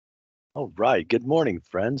All right. Good morning,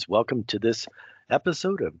 friends. Welcome to this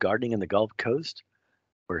episode of Gardening in the Gulf Coast.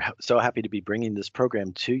 We're so happy to be bringing this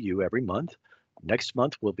program to you every month. Next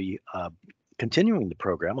month, we'll be continuing the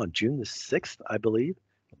program on June the 6th, I believe.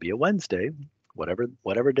 It'll be a Wednesday,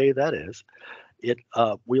 whatever day that is. It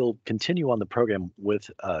We'll continue on the program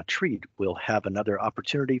with a treat. We'll have another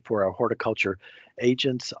opportunity for our horticulture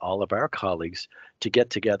agents, all of our colleagues, to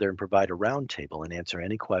get together and provide a roundtable and answer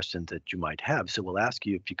any questions that you might have. So we'll ask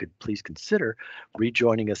you if you could please consider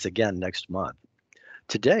rejoining us again next month.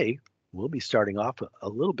 Today, we'll be starting off a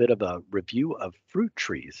little bit of a review of fruit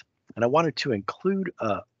trees, and I wanted to include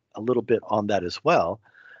a little bit on that as well.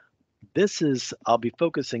 I'll be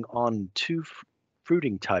focusing on two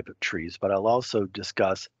fruiting type of trees, but I'll also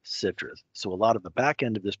discuss citrus. So a lot of the back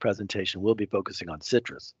end of this presentation will be focusing on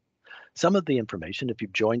citrus. Some of the information, if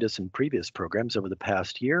you've joined us in previous programs over the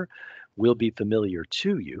past year, will be familiar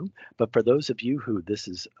to you. But for those of you who this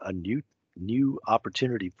is a new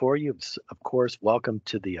opportunity for you, of course, welcome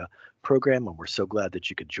to the program, and we're so glad that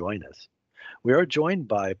you could join us. We are joined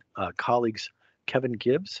by colleagues Kevin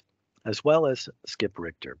Gibbs as well as Skip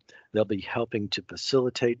Richter. They'll be helping to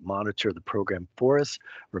facilitate, monitor the program for us.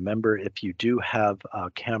 Remember, if you do have a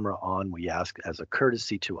camera on, we ask as a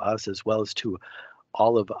courtesy to us as well as to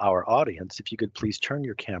all of our audience, if you could please turn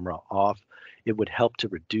your camera off. It would help to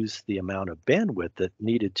reduce the amount of bandwidth that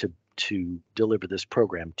needed to deliver this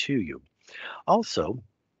program to you. Also,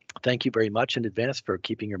 thank you very much in advance for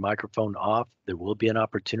keeping your microphone off. There will be an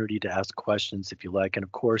opportunity to ask questions if you like. And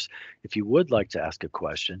of course, if you would like to ask a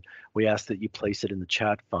question, we ask that you place it in the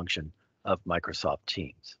chat function of Microsoft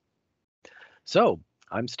Teams. So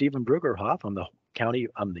I'm Stephen Brueggerhoff. I'm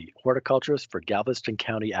the horticulturist for Galveston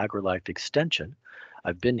County AgriLife Extension.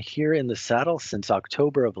 I've been here in the saddle since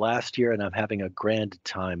October of last year, and I'm having a grand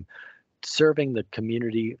time serving the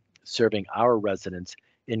community, serving our residents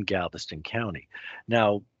in Galveston County.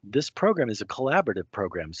 Now, this program is a collaborative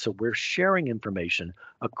program, so we're sharing information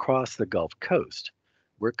across the Gulf Coast.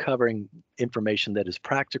 We're covering information that is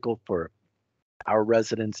practical for our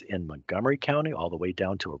residents in Montgomery County, all the way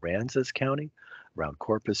down to Aransas County, around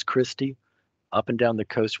Corpus Christi, up and down the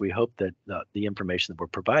coast. We hope that the information that we're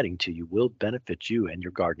providing to you will benefit you and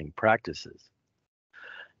your gardening practices.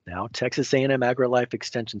 Now, Texas A&M AgriLife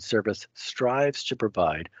Extension Service strives to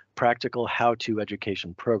provide practical how-to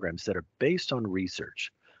education programs that are based on research,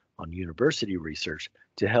 on university research,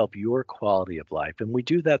 to help your quality of life. And we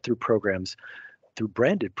do that through programs, through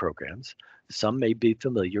branded programs. Some may be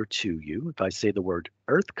familiar to you. If I say the word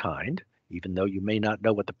earthkind, even though you may not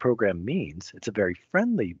know what the program means, it's a very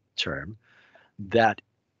friendly term that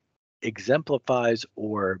exemplifies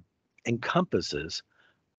or encompasses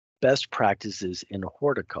best practices in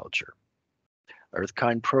horticulture.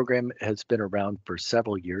 Earthkind program has been around for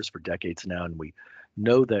several years, for decades now, and we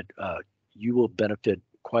know that you will benefit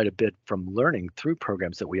quite a bit from learning through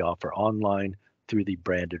programs that we offer online through the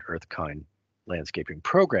branded Earthkind landscaping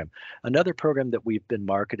program. Another program that we've been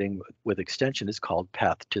marketing with Extension is called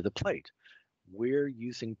Path to the Plate. We're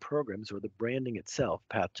using programs or the branding itself,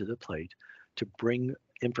 Path to the Plate, to bring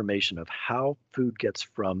information of how food gets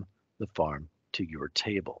from the farm to your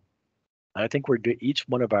table. I think each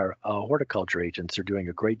one of our horticulture agents are doing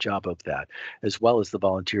a great job of that, as well as the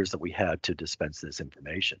volunteers that we had to dispense this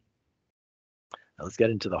information. Now let's get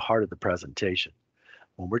into the heart of the presentation.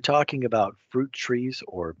 When we're talking about fruit trees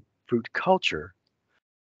or fruit culture,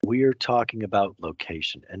 we are talking about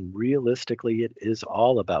location, and realistically, it is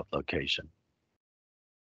all about location.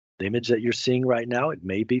 The image that you're seeing right now, it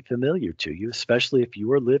may be familiar to you, especially if you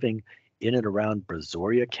are living in and around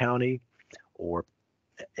Brazoria County or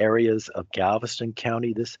areas of Galveston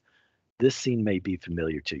County. This scene may be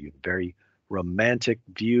familiar to you. Very romantic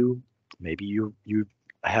view. Maybe you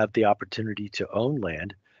have the opportunity to own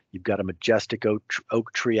land. You've got a majestic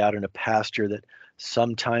oak tree out in a pasture that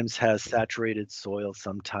sometimes has saturated soil,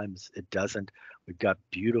 sometimes it doesn't. We've got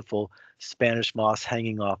beautiful Spanish moss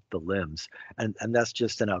hanging off the limbs, and that's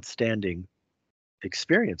just an outstanding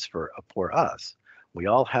experience for us. We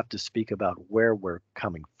all have to speak about where we're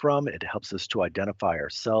coming from. It helps us to identify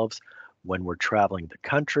ourselves when we're traveling the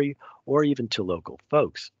country or even to local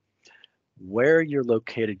folks. Where you're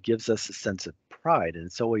located gives us a sense of pride, and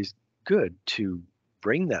it's always good to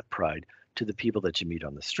bring that pride to the people that you meet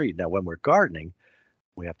on the street. Now, when we're gardening,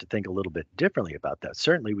 we have to think a little bit differently about that.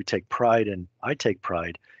 Certainly, I take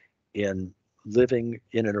pride in living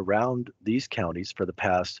in and around these counties for the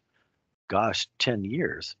past, gosh, 10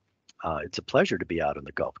 years. It's a pleasure to be out on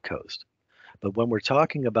the Gulf Coast. But when we're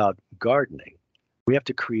talking about gardening, we have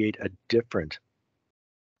to create a different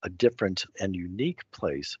and unique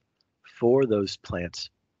place for those plants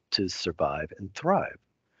to survive and thrive.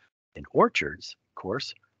 In orchards, of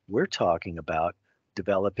course, we're talking about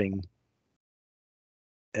developing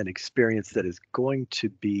an experience that is going to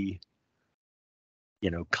be,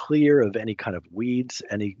 clear of any kind of weeds,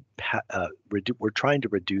 we're trying to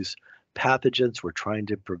reduce pathogens, we're trying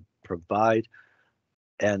to provide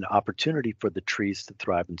an opportunity for the trees to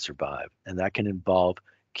thrive and survive. And that can involve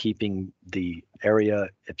keeping the area,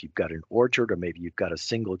 if you've got an orchard or maybe you've got a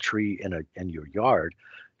single tree in your yard,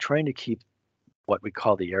 trying to keep what we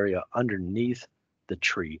call the area underneath the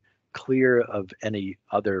tree clear of any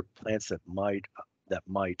other plants that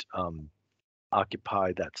might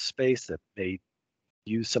occupy that space, that may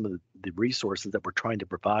use some of the resources that we're trying to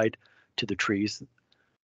provide to the trees.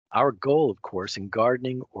 Our goal, of course, in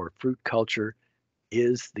gardening or fruit culture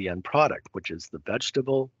is the end product, which is the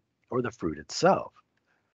vegetable or the fruit itself.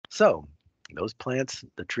 So those plants,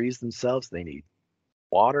 the trees themselves, they need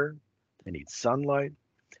water, they need sunlight,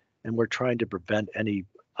 and we're trying to prevent any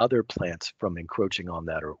other plants from encroaching on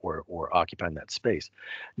that or occupying that space.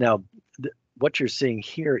 Now, what you're seeing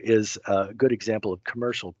here is a good example of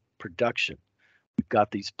commercial production. We've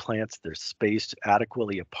got these plants, they're spaced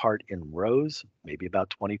adequately apart in rows, maybe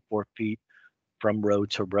about 24 feet from row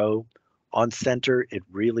to row. On center, it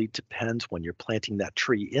really depends when you're planting that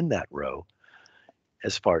tree in that row.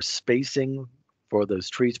 As far as spacing for those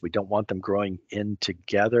trees, we don't want them growing in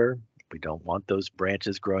together. We don't want those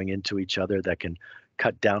branches growing into each other. That can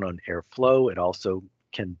cut down on airflow.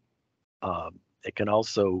 Can it can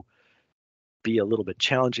also be a little bit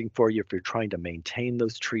challenging for you if you're trying to maintain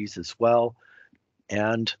those trees as well.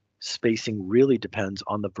 And spacing really depends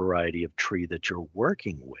on the variety of tree that you're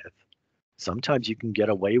working with. Sometimes you can get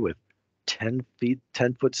away with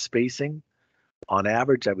 10-foot spacing. On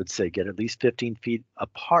average, I would say get at least 15 feet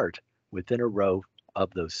apart within a row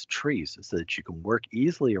of those trees so that you can work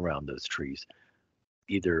easily around those trees,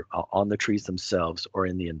 either on the trees themselves or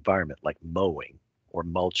in the environment, like mowing or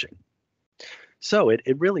mulching. So it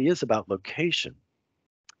really is about location.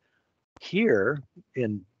 Here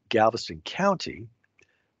in Galveston County,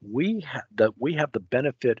 we have the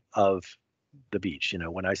benefit of the beach.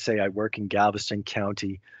 When I say I work in Galveston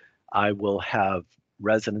County, I will have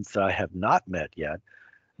residents that I have not met yet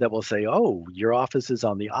that will say, "Oh, your office is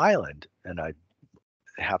on the island," and I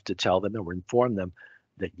have to tell them or inform them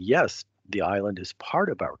that yes, the island is part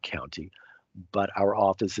of our county, but our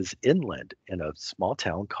office is inland in a small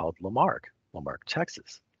town called Lamarck,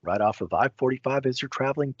 Texas, right off of I-45 as you're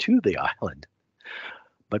traveling to the island.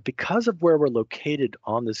 But because of where we're located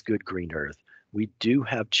on this good green earth, we do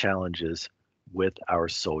have challenges with our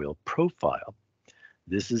soil profile.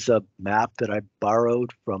 This is a map that I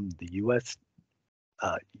borrowed from the U.S.,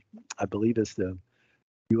 I believe it's the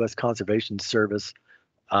U.S. Conservation Service.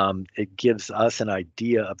 It gives us an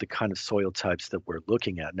idea of the kind of soil types that we're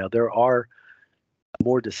looking at. Now, there are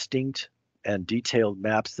more distinct and detailed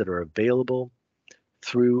maps that are available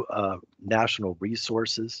through national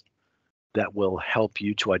resources that will help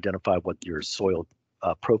you to identify what your soil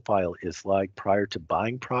profile is like prior to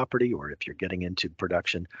buying property, or if you're getting into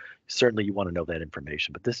production. Certainly you want to know that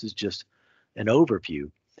information, but this is just an overview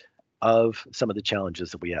of some of the challenges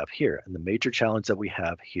that we have here. And the major challenge that we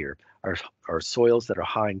have here are soils that are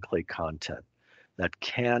high in clay content that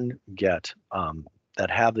can get that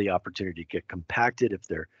have the opportunity to get compacted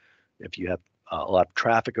if you have a lot of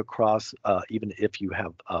traffic across, even if you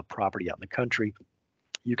have property out in the country,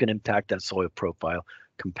 you can impact that soil profile,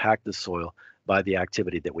 compact the soil by the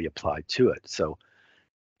activity that we apply to it. So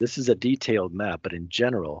this is a detailed map, but in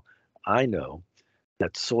general, I know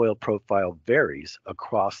that soil profile varies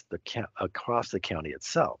across the county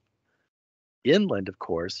itself. Inland, of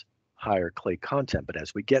course, higher clay content, but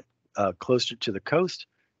as we get closer to the coast,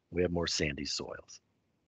 we have more sandy soils.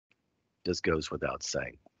 This goes without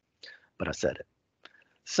saying, but I said it.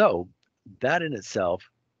 So that in itself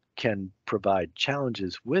can provide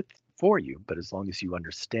challenges for you, but as long as you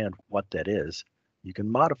understand what that is, you can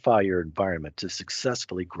modify your environment to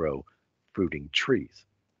successfully grow fruiting trees.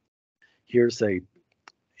 Here's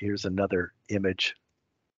another image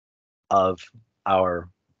of our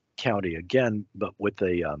county again, but with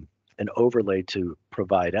an overlay to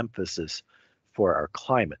provide emphasis for our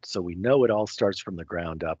climate. So we know it all starts from the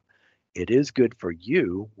ground up. It is good for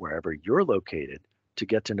you, wherever you're located, to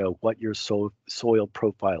get to know what your soil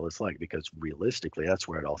profile is like, because realistically, that's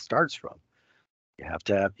where it all starts from. You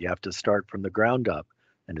have to start from the ground up,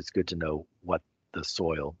 and it's good to know what the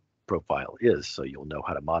soil profile is, so you'll know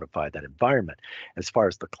how to modify that environment. As far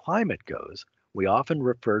as the climate goes, we often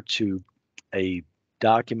refer to a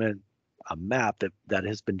document, a map that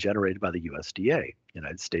has been generated by the USDA,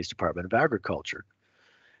 United States Department of Agriculture.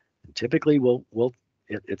 And typically,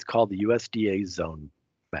 it's called the USDA Zone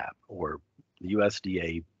map or the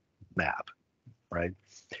USDA map, right?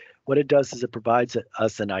 What it does is it provides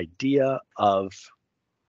us an idea of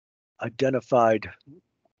identified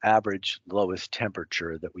average lowest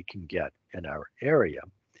temperature that we can get in our area.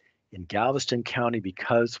 In Galveston County,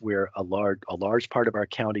 because we're a large part of our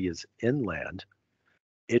county is inland,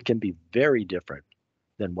 it can be very different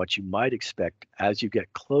than what you might expect as you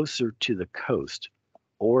get closer to the coast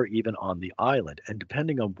or even on the island. And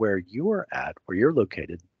depending on where you're at, where you're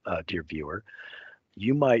located, dear viewer,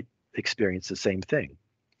 you might experience the same thing.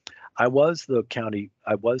 I was the county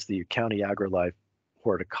AgriLife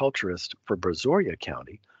horticulturist for Brazoria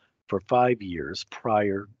County for 5 years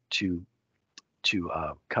prior to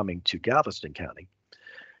coming to Galveston County,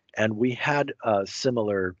 and we had a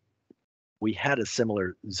similar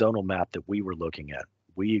zonal map that we were looking at.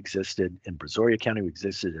 We existed in Brazoria County. We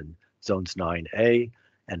existed in zones 9A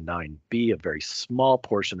and 9B. A very small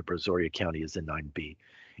portion of Brazoria County is in 9B.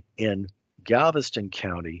 In Galveston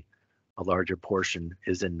County, a larger portion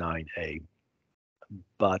is in 9A,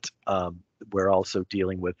 but we're also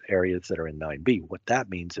dealing with areas that are in 9B. What that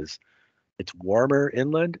means is it's warmer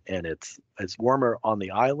inland and it's warmer on the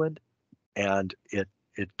island, and it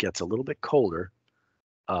gets a little bit colder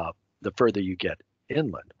the further you get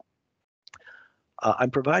inland.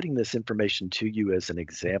 I'm providing this information to you as an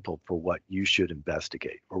example for what you should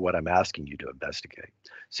investigate, or what I'm asking you to investigate.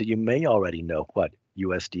 So you may already know what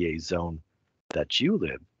USDA zone that you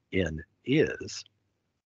live in is,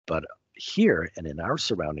 but here and in our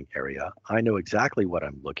surrounding area, I know exactly what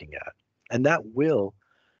I'm looking at. And that will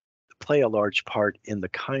play a large part in the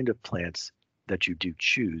kind of plants that you do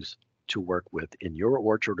choose to work with in your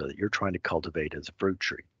orchard or that you're trying to cultivate as a fruit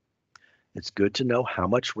tree. It's good to know how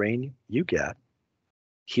much rain you get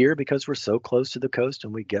here because we're so close to the coast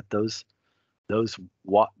and we get those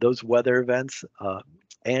weather events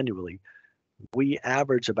annually. We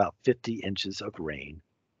average about 50 inches of rain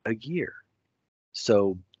a year.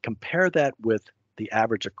 So compare that with the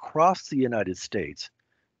average across the United States.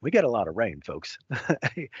 We get a lot of rain, folks,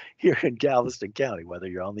 here in Galveston County, whether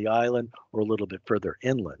you're on the island or a little bit further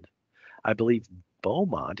inland. I believe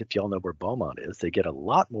Beaumont, if y'all know where Beaumont is, they get a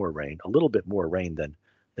lot more rain, a little bit more rain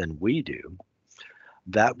than we do.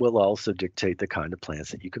 That will also dictate the kind of plants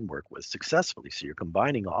that you can work with successfully. So you're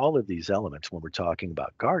combining all of these elements when we're talking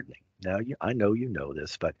about gardening. Now, I know you know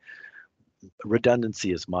this, but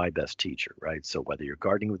redundancy is my best teacher, right? So whether you're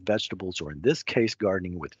gardening with vegetables or in this case,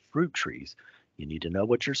 gardening with fruit trees, you need to know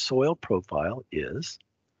what your soil profile is.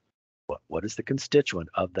 What is the constituent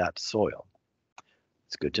of that soil?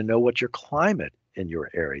 It's good to know what your climate in your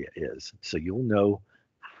area is, so you'll know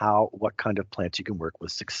what kind of plants you can work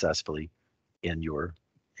with successfully in your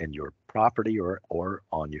property or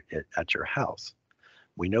on at your house.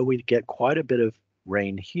 We know we get quite a bit of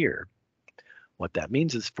rain here. What that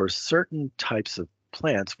means is for certain types of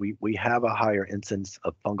plants, we have a higher incidence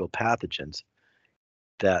of fungal pathogens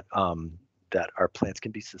that our plants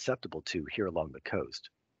can be susceptible to here along the coast.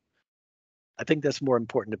 I think that's more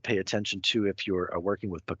important to pay attention to if you're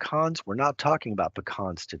working with pecans. We're not talking about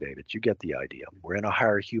pecans today, but you get the idea. We're in a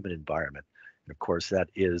higher humid environment, and of course that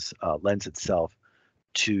lends itself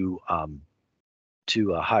to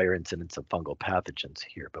a higher incidence of fungal pathogens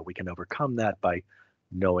here. But we can overcome that by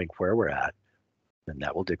knowing where we're at, and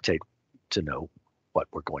that will dictate to know what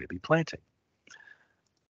we're going to be planting.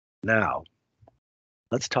 Now,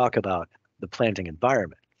 let's talk about the planting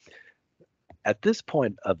environment. At this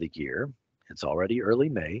point of the year, it's already early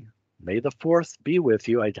May. May the 4th be with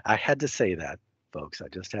you. I had to say that, folks. I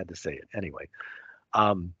just had to say it. Anyway,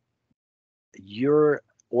 your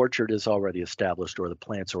orchard is already established or the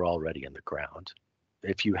plants are already in the ground.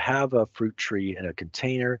 If you have a fruit tree in a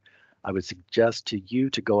container, I would suggest to you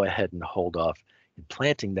to go ahead and hold off in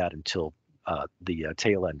planting that until the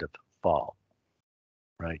tail end of fall.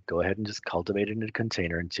 Right? Go ahead and just cultivate it in a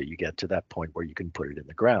container until you get to that point where you can put it in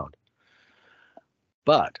the ground.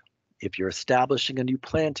 But if you're establishing a new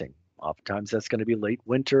planting, oftentimes that's going to be late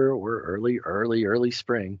winter or early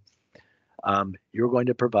spring. You're going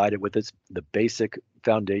to provide it with the basic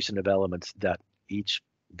foundation of elements that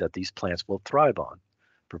these plants will thrive on.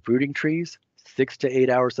 For fruiting trees, 6 to 8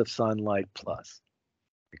 hours of sunlight plus.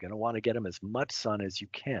 You're going to want to get them as much sun as you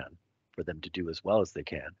can for them to do as well as they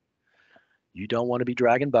can. You don't want to be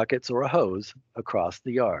dragging buckets or a hose across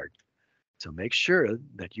the yard. So make sure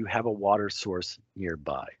that you have a water source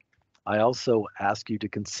nearby. I also ask you to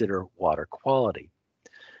consider water quality.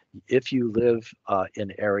 If you live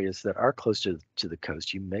in areas that are close to the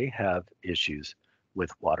coast, you may have issues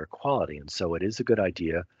with water quality. And so it is a good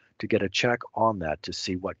idea to get a check on that to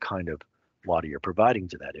see what kind of water you're providing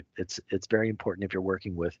to that. It's very important if you're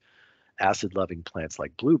working with acid-loving plants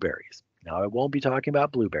like blueberries. Now, I won't be talking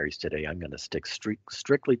about blueberries today. I'm going to stick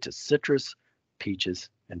strictly to citrus, peaches,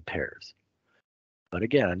 and pears. But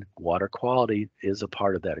again, water quality is a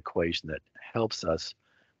part of that equation that helps us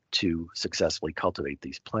to successfully cultivate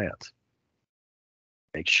these plants.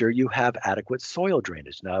 Make sure you have adequate soil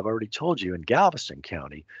drainage. Now, I've already told you in Galveston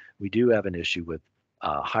County, we do have an issue with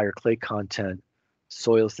higher clay content,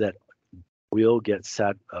 soils that will get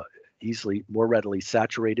easily, more readily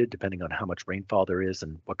saturated depending on how much rainfall there is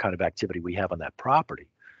and what kind of activity we have on that property.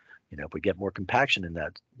 If we get more compaction in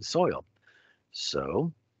that soil.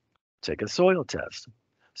 So take a soil test.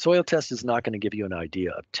 Soil test is not going to give you an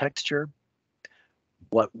idea of texture.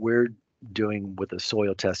 What we're doing with a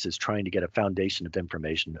soil test is trying to get a foundation of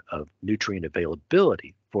information of nutrient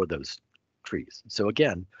availability for those trees. So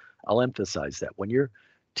again, I'll emphasize that when you're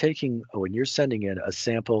sending in a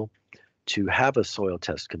sample to have a soil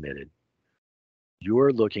test committed,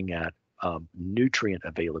 you're looking at nutrient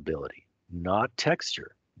availability, not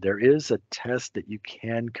texture. There is a test that you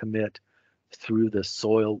can commit through the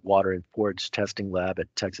Soil, Water, and Forage Testing Lab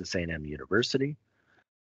at Texas A&M University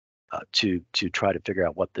to try to figure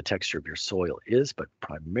out what the texture of your soil is. But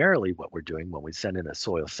primarily what we're doing when we send in a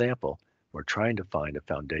soil sample, we're trying to find a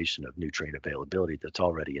foundation of nutrient availability that's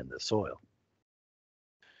already in the soil.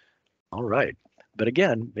 All right. But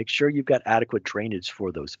again, make sure you've got adequate drainage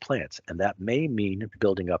for those plants. And that may mean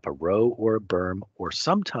building up a row or a berm, or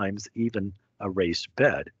sometimes even a raised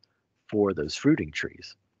bed for those fruiting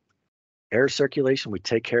trees. Air circulation, we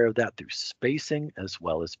take care of that through spacing as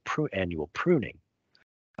well as annual pruning.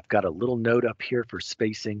 I've got a little note up here for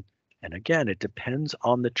spacing. And again, it depends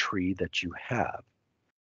on the tree that you have,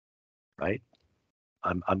 right?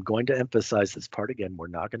 I'm going to emphasize this part again. We're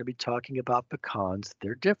not going to be talking about pecans.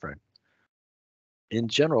 They're different. In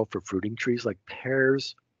general, for fruiting trees like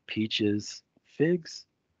pears, peaches, figs,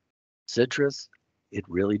 citrus, it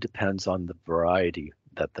really depends on the variety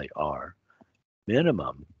that they are.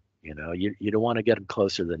 Minimum, you don't want to get them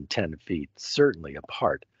closer than 10 feet, certainly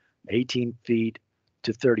apart, 18 feet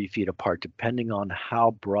to 30 feet apart, depending on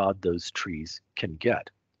how broad those trees can get.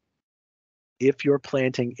 If you're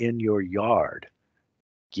planting in your yard,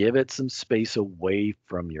 give it some space away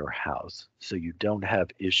from your house so you don't have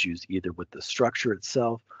issues either with the structure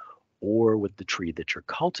itself or with the tree that you're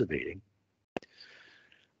cultivating.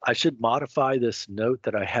 I should modify this note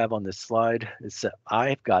that I have on this slide. It's that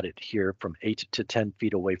I've got it here from 8 to 10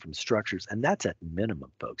 feet away from structures, and that's at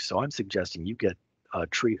minimum, folks. So I'm suggesting you get a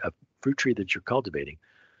fruit tree that you're cultivating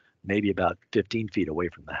maybe about 15 feet away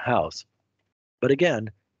from the house. But again,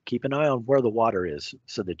 keep an eye on where the water is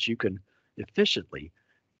so that you can efficiently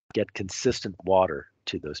get consistent water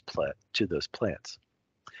to those plants.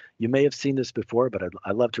 You may have seen this before, but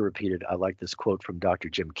I love to repeat it. I like this quote from Dr.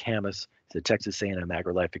 Jim Camus, the Texas A&M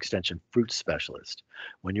AgriLife Extension fruit specialist.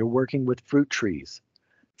 When you're working with fruit trees,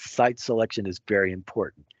 site selection is very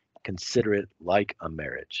important. Consider it like a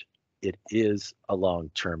marriage. It is a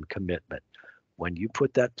long-term commitment. When you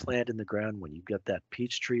put that plant in the ground, when you get that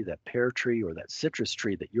peach tree, that pear tree, or that citrus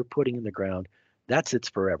tree that you're putting in the ground, that's its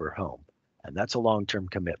forever home. And that's a long-term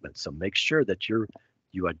commitment. So make sure that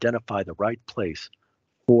you identify the right place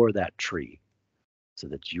for that tree so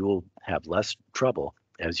that you'll have less trouble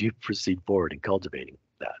as you proceed forward in cultivating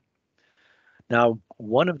that. Now,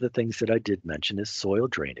 one of the things that I did mention is soil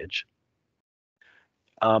drainage.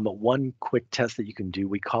 One quick test that you can do,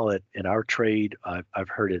 we call it in our trade, I've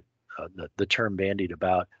heard it, the term bandied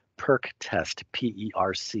about, PERC test,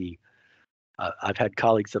 P-E-R-C. I've had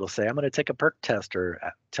colleagues that'll say, I'm going to take a PERC test, or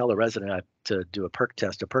tell a resident to do a PERC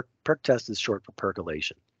test. A PERC test is short for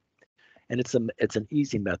percolation. And it's an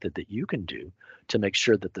easy method that you can do to make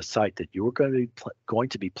sure that the site that you're going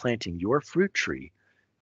to be planting your fruit tree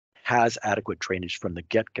has adequate drainage from the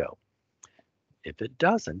get-go. If it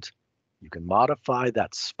doesn't, you can modify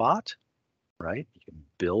that spot, right? You can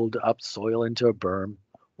build up soil into a berm,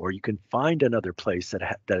 or you can find another place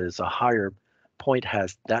that is a higher point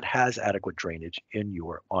that has adequate drainage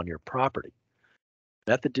on your property.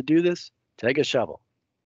 Method to do this: take a shovel.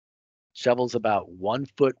 Shovel's about 1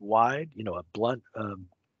 foot wide, a blunt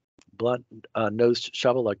nosed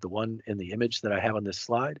shovel like the one in the image that I have on this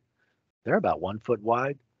slide. They're about 1 foot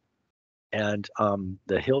wide, and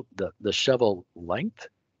the shovel length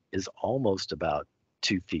is almost about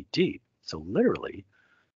 2 feet deep. So literally,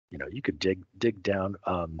 you could dig down,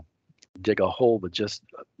 dig a hole with just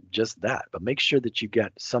that, but make sure that you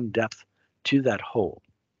get some depth to that hole,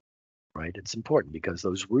 right? It's important because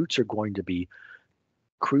those roots are going to be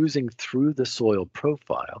cruising through the soil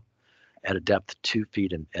profile at a depth 2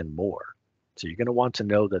 feet and more. So you're going to want to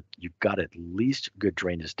know that you've got at least good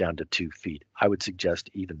drainage down to 2 feet. I would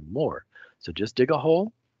suggest even more, So just dig a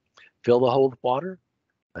hole, fill the hole with water,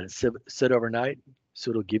 let it sit overnight,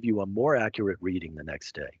 so it'll give you a more accurate reading the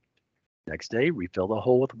next day. Next day, refill the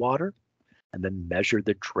hole with water, and then measure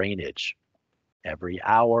the drainage every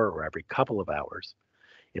hour or every couple of hours.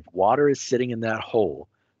 If water is sitting in that hole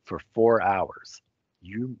for 4 hours,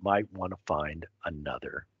 you might want to find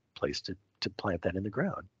another place to plant that in the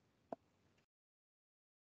ground.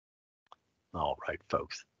 All right,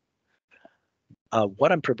 folks.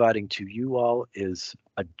 What I'm providing to you all is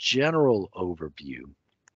a general overview,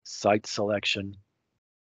 site selection,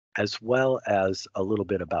 as well as a little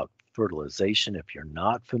bit about fertilization. If you're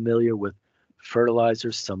not familiar with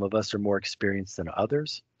fertilizers, some of us are more experienced than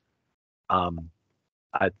others.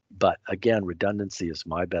 But again, redundancy is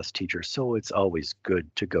my best teacher, so it's always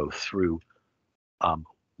good to go through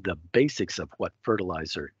the basics of what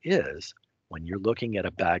fertilizer is when you're looking at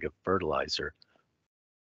a bag of fertilizer,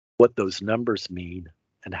 what those numbers mean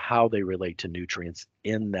and how they relate to nutrients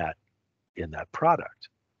in that product.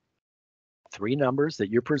 3 numbers that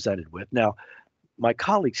you're presented with. Now, my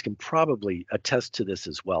colleagues can probably attest to this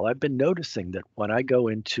as well. I've been noticing that when I go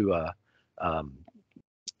into a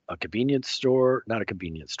convenience store, not a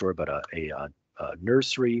convenience store, but a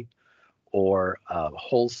nursery or a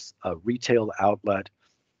retail outlet,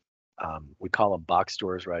 we call them box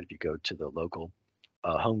stores, right? If you go to the local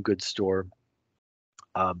home goods store,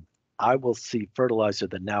 I will see fertilizer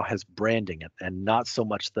that now has branding and not so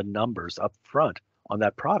much the numbers up front on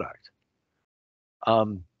that product.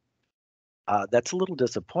 That's a little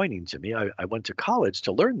disappointing to me. I went to college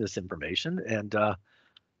to learn this information, and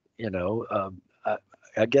you know,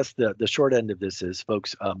 I guess the short end of this is,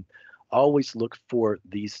 folks, always look for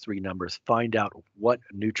these 3 numbers. Find out what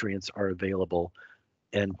nutrients are available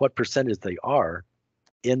and what percentage they are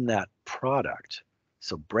in that product.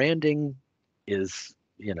 So branding is,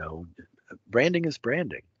 branding is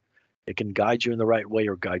branding. It can guide you in the right way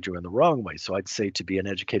or guide you in the wrong way. So I'd say, to be an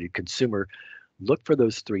educated consumer, look for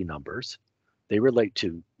those 3 numbers. They relate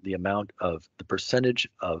to the percentage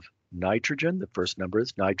of nitrogen. The first number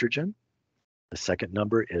is nitrogen. The second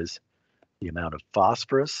number is the amount of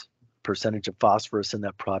phosphorus, percentage of phosphorus in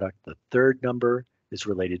that product. The third number is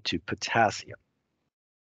related to potassium.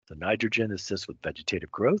 The nitrogen assists with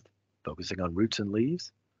vegetative growth, focusing on roots and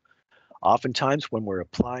leaves. Oftentimes, when we're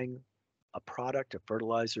applying a product, a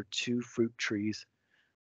fertilizer to fruit trees,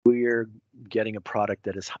 we're getting a product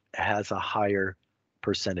that has a higher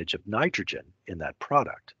percentage of nitrogen in that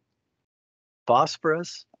product.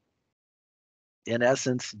 Phosphorus, in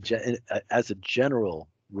essence, as a general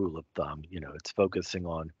rule of thumb, it's focusing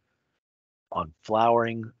on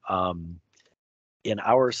flowering. In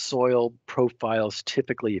our soil profiles,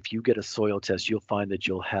 typically, if you get a soil test, you'll find that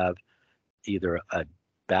you'll have either a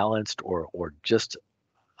balanced or just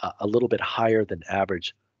a little bit higher than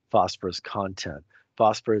average phosphorus content.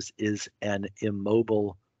 Phosphorus is an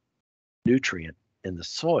immobile nutrient in the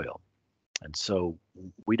soil, and so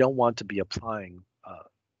we don't want to be applying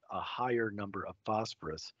a higher number of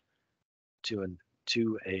phosphorus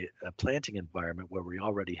to a planting environment where we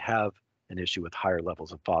already have an issue with higher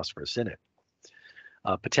levels of phosphorus in it.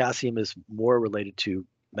 Potassium is more related to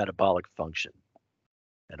metabolic function,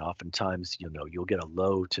 and oftentimes, you'll get a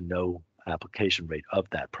low to no application rate of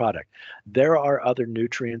that product. There are other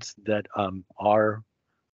nutrients that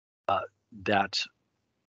that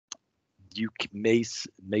you may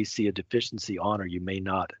see a deficiency on, or you may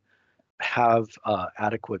not have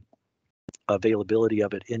adequate availability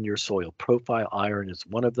of it in your soil profile. Iron is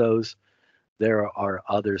one of those. There are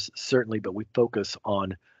others, certainly, but we focus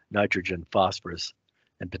on nitrogen, phosphorus,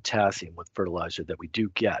 and potassium with fertilizer that we do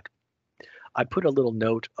get. I put a little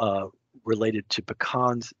note related to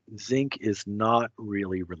pecans. Zinc is not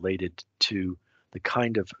really related to the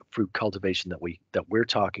kind of fruit cultivation that we're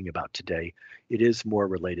talking about today. It is more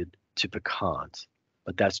related to pecans,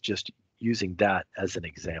 but that's just using that as an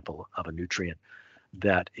example of a nutrient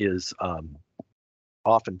that is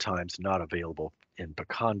oftentimes not available in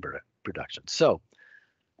pecan production. So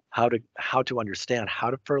how to understand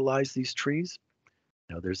how to fertilize these trees?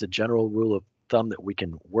 There's a general rule of thumb that we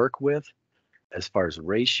can work with as far as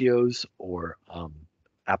ratios or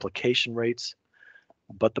application rates.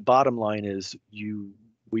 But the bottom line is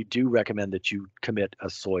we do recommend that you commit a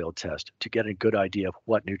soil test to get a good idea of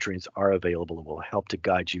what nutrients are available, and will help to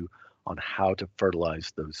guide you on how to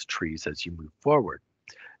fertilize those trees as you move forward.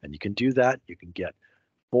 And you can do that. You can get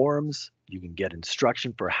forms. You can get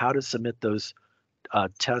instruction for how to submit those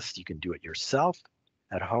tests. You can do it yourself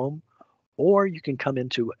at home, or you can come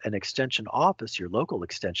into an extension office, your local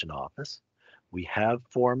extension office. We have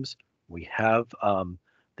forms. We have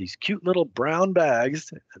these cute little brown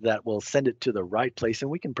bags that will send it to the right place, and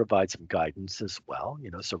we can provide some guidance as well.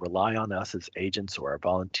 So rely on us as agents or our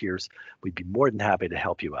volunteers. We'd be more than happy to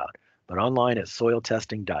help you out. But online at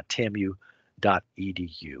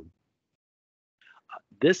soiltesting.tamu.edu.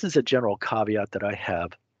 This is a general caveat that I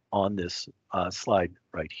have on this slide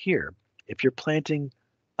right here. If you're planting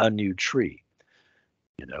a new tree,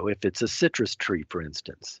 if it's a citrus tree, for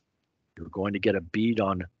instance, you're going to get a bead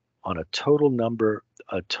on a total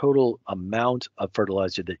amount of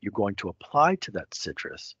fertilizer that you're going to apply to that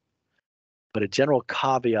citrus. But a general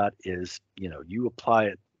caveat is, you apply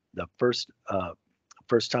it the first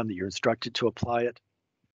time that you're instructed to apply it.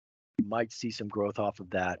 You might see some growth off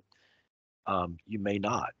of that. You may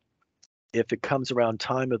not. If it comes around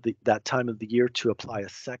that time of the year to apply a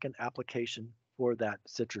second application for that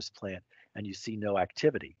citrus plant and you see no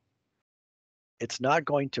activity, it's not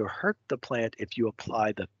going to hurt the plant if you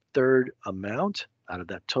apply the third amount out of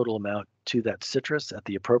that total amount to that citrus at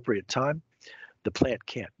the appropriate time. The plant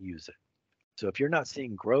can't use it. So if you're not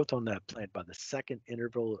seeing growth on that plant by the second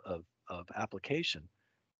interval of application,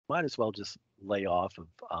 might as well just lay off of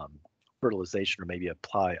fertilization or maybe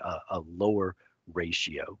apply a lower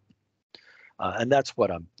ratio. And that's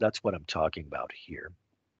what I'm talking about here.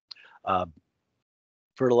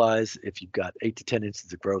 Fertilize if you've got 8 to 10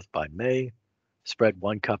 inches of growth by May. Spread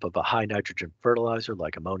 1 cup of a high nitrogen fertilizer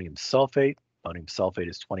like ammonium sulfate. Ammonium sulfate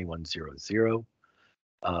is 2100,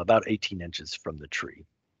 about 18 inches from the tree.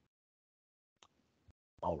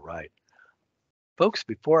 All right. Folks,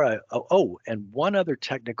 and one other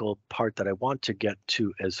technical part that I want to get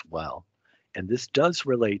to as well, and this does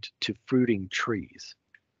relate to fruiting trees.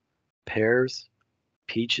 Pears,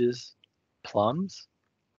 peaches, plums,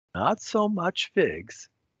 not so much figs,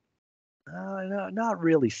 not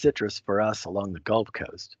really citrus for us along the Gulf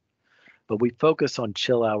Coast, but we focus on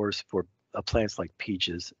chill hours for plants like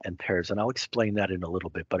peaches and pears, and I'll explain that in a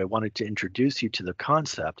little bit, but I wanted to introduce you to the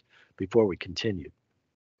concept before we continue.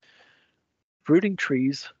 Fruiting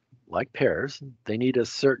trees, like pears, they need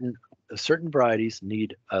certain varieties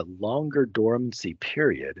need a longer dormancy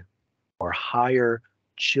period or higher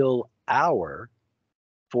chill hour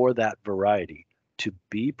for that variety to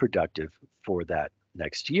be productive for that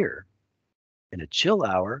next year. And a chill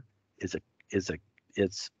hour it's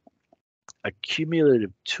a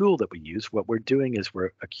cumulative tool that we use. What we're doing is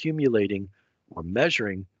we're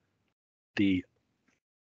measuring the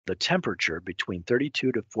temperature between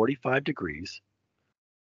 32 to 45 degrees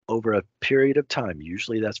over a period of time.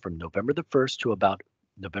 Usually that's from November the 1st to about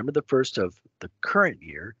November the 1st of the current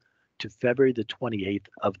year to February the 28th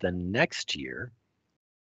of the next year.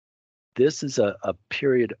 This is a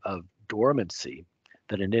period of dormancy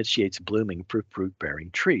that initiates blooming for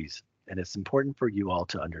fruit-bearing trees, and it's important for you all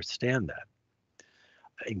to understand that.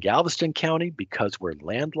 In Galveston County, because we're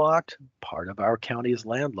landlocked, part of our county is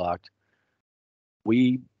landlocked,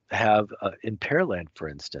 we have, in Pearland, for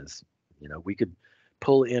instance, we could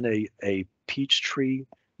pull in a peach tree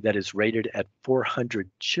that is rated at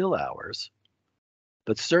 400 chill hours,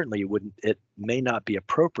 but certainly it may not be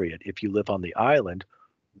appropriate if you live on the island,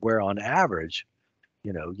 where on average,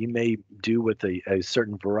 you may do with a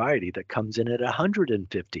certain variety that comes in at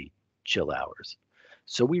 150 chill hours.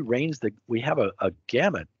 So we have a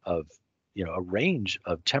gamut of, a range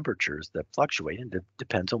of temperatures that fluctuate, and it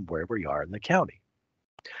depends on where we are in the county.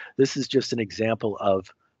 This is just an example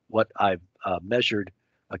of what I've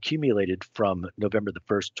accumulated from November the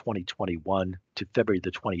 1st, 2021 to February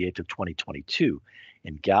the 28th of 2022.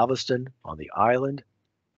 In Galveston, on the island,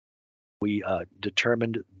 we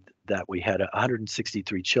determined that we had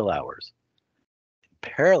 163 chill hours.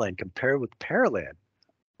 Pearland, compared with Pearland,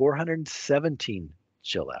 417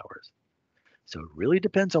 chill hours. So it really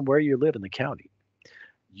depends on where you live in the county.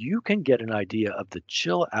 You can get an idea of the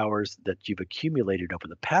chill hours that you've accumulated over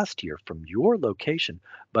the past year from your location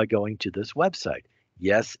by going to this website.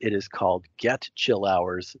 Yes, it is called Get Chill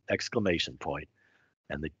Hours!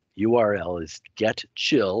 And the URL is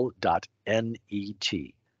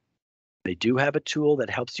getchill.net. They do have a tool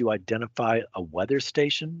that helps you identify a weather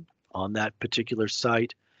station on that particular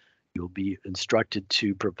site. You'll be instructed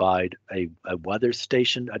to provide a weather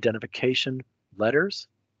station identification letters.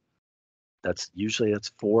 That's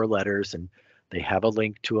 4 letters, and they have a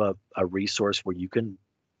link to a resource where you can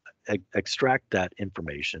extract that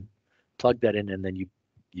information, plug that in, and then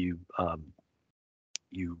you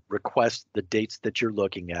request the dates that you're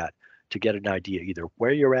looking at to get an idea either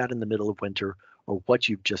where you're at in the middle of winter or what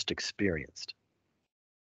you've just experienced.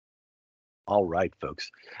 All right, folks.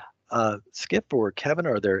 Skip or Kevin,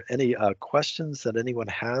 are there any questions that anyone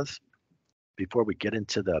has before we get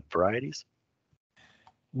into the varieties?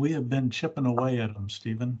 We have been chipping away at them,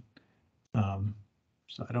 Stephen.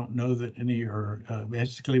 So I don't know that any are,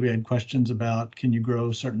 basically we had questions about, can you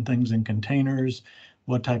grow certain things in containers?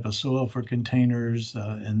 What type of soil for containers?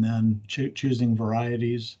 And then choosing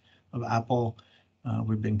varieties of apple.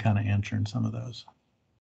 We've been kind of answering some of those.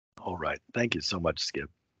 All right. Thank you so much, Skip.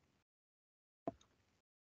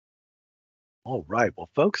 All right. Well,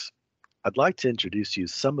 folks, I'd like to introduce you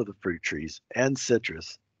some of the fruit trees and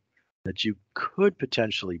citrus that you could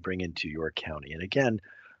potentially bring into your county. And again,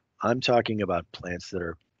 I'm talking about plants that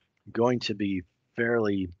are going to be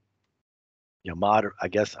fairly, moderate. I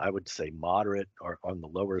guess I would say moderate or on the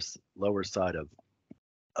lower side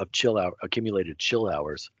of chill out accumulated chill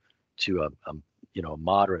hours to a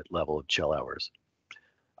moderate level of chill hours.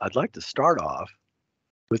 I'd like to start off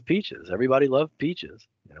with peaches. Everybody loves peaches.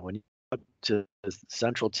 When you go to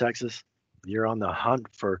Central Texas, you're on the hunt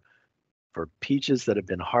for peaches that have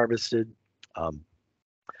been harvested. Um,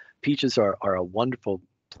 Peaches are a wonderful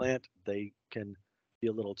plant. They can be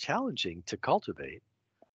a little challenging to cultivate,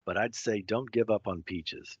 but I'd say don't give up on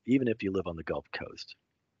peaches, even if you live on the Gulf Coast.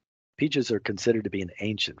 Peaches are considered to be an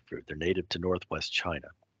ancient fruit. They're native to Northwest China.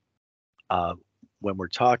 Uh, when we're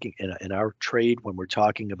talking in our trade, when we're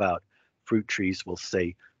talking about fruit trees,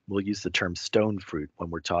 we'll use the term stone fruit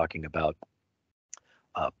when we're talking about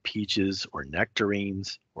peaches or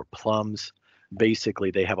nectarines or plums.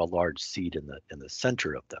 Basically, they have a large seed in the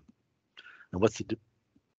center of them. And what's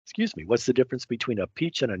the difference between a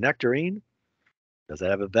peach and a nectarine? Does it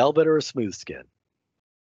have a velvet or a smooth skin?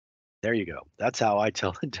 There you go. That's how I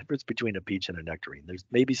tell the difference between a peach and a nectarine. There's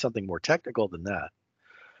maybe something more technical than that.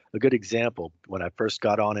 A good example, when I first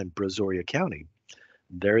got on in Brazoria County,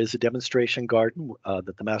 there is a demonstration garden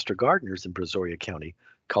that the master gardeners in Brazoria County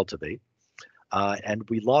cultivate. And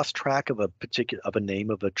we lost track of a name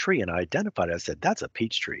of a tree, and I identified it. I said, "That's a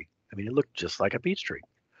peach tree." I mean, it looked just like a peach tree.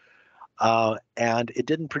 And it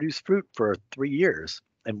didn't produce fruit for 3 years.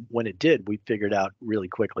 And when it did, we figured out really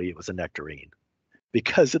quickly it was a nectarine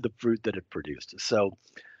because of the fruit that it produced. So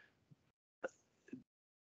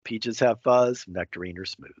peaches have fuzz, nectarine are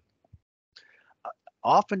smooth.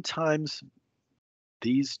 Oftentimes,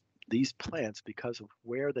 these plants, because of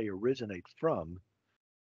where they originate from,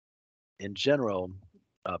 in general,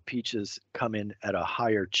 peaches come in at a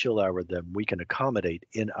higher chill hour than we can accommodate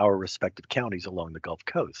in our respective counties along the Gulf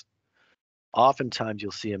Coast. Oftentimes,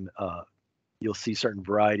 you'll see certain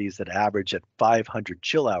varieties that average at 500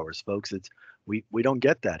 chill hours, folks. We don't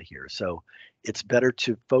get that here, so it's better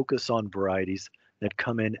to focus on varieties that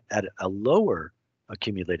come in at a lower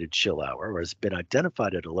accumulated chill hour, or has been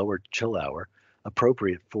identified at a lower chill hour,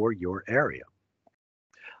 appropriate for your area.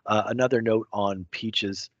 Another note on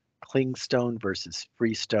peaches: clingstone versus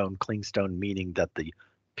freestone. Clingstone meaning that the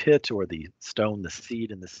pit or the stone, the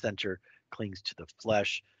seed in the center, clings to the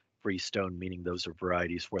flesh. Freestone meaning those are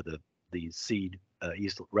varieties where the seed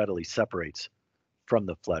readily separates from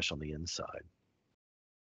the flesh on the inside.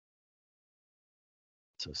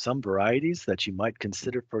 So some varieties that you might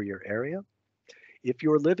consider for your area. If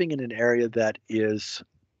you're living in an area that is,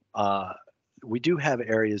 we do have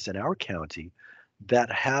areas in our county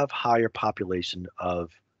that have higher population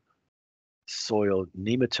of soil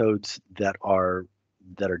nematodes that are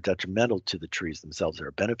detrimental to the trees themselves. There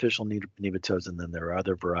are beneficial nematodes, and then there are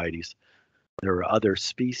other varieties. There are other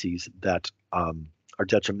species that are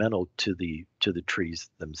detrimental to the trees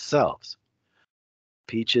themselves.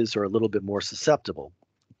 Peaches are a little bit more susceptible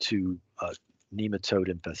to nematode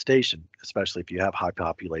infestation, especially if you have high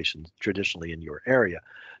populations traditionally in your area.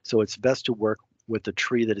 So it's best to work with a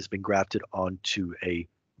tree that has been grafted onto a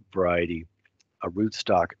variety, a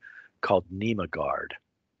rootstock called Nemagard.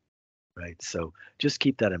 Right. So just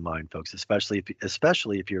keep that in mind, folks, especially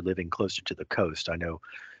if you're living closer to the coast. I know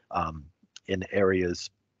in areas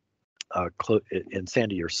in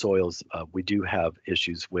sandier soils, we do have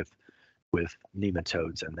issues with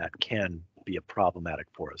nematodes, and that can be a problematic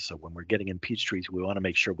for us. So when we're getting in peach trees, we want to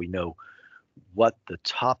make sure we know what the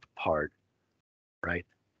top part, right,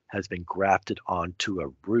 has been grafted onto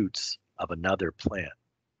a roots of another plant.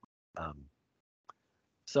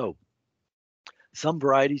 So some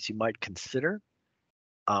varieties you might consider,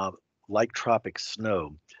 like tropic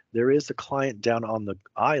snow. There is a client down on the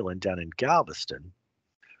island down in Galveston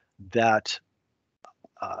that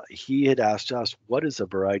he had asked us, what is a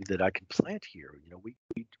variety that I can plant here?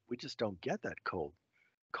 We just don't get that cold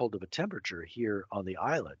of a temperature here on the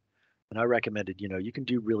island. And I recommended, you can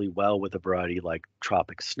do really well with a variety like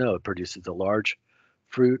tropic snow. It produces a large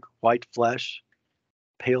fruit, white flesh,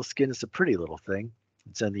 pale skin. It's a pretty little thing.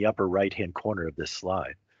 It's in the upper right-hand corner of this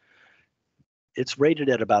slide. It's rated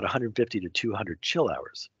at about 150 to 200 chill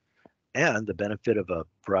hours. And the benefit of a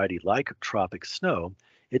variety like tropic snow,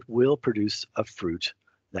 it will produce a fruit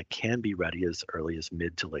that can be ready as early as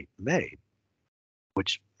mid to late May,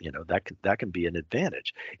 which that can be an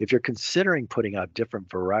advantage. If you're considering putting out different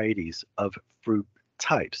varieties of fruit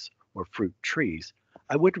types or fruit trees,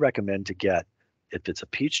 I would recommend to get, if it's a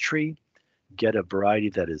peach tree, get a variety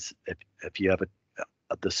that is, if you have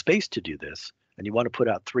the space to do this and you want to put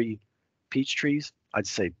out 3 peach trees, I'd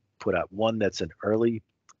say put out one that's an early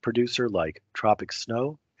producer like tropic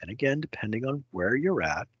snow. And again, depending on where you're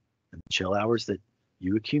at and the chill hours that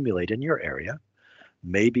you accumulate in your area,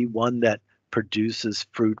 maybe one that produces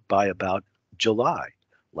fruit by about July,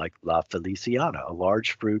 like La Feliciana, a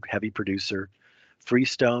large fruit, heavy producer.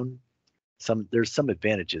 Freestone, there's some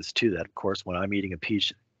advantages to that. Of course, when I'm eating a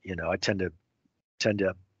peach, I tend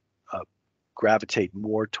to uh, gravitate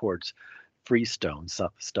more towards freestone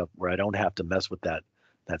stuff where I don't have to mess with that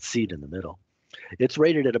seed in the middle. It's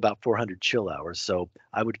rated at about 400 chill hours, so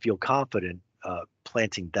I would feel confident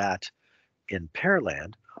planting that in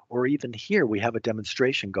Pearland, or even here we have a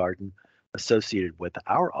demonstration garden associated with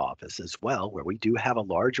our office as well, where we do have a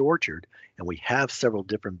large orchard and we have several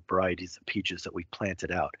different varieties of peaches that we've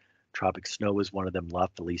planted out. Tropic Snow is one of them, La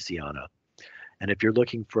Feliciana. And if you're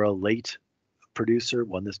looking for a late producer,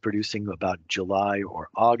 one that's producing about July or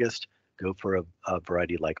August, go for a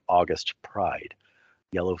variety like August Pride.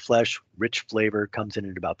 Yellow flesh, rich flavor, comes in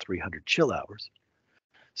at about 300 chill hours.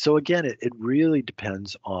 So again, it really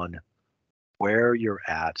depends on where you're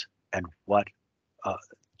at and what uh,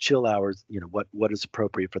 chill hours, what is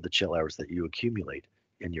appropriate for the chill hours that you accumulate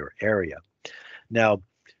in your area. Now,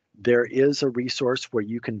 there is a resource where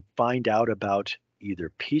you can find out about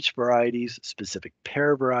either peach varieties, specific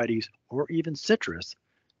pear varieties, or even citrus.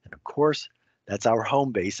 And of course, that's our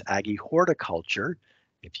home base, Aggie Horticulture.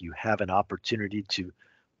 If you have an opportunity to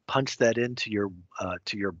punch that into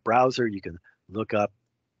your browser, you can look up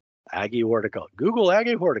Aggie Horticulture, Google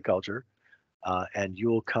Aggie Horticulture, and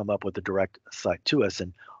you'll come up with a direct site to us.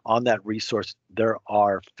 And on that resource, there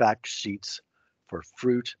are fact sheets for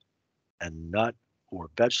fruit and nut or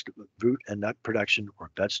vegetable fruit and nut production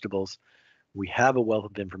or vegetables. We have a wealth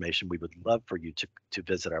of information. We would love for you to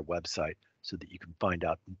visit our website so that you can find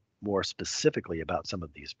out more specifically about some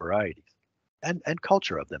of these varieties and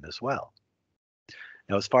culture of them as well.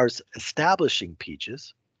 Now, as far as establishing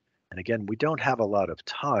peaches, and again, we don't have a lot of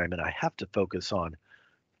time, and I have to focus on,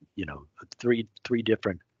 three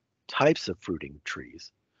different types of fruiting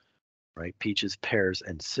trees, right? Peaches, pears,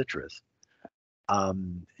 and citrus.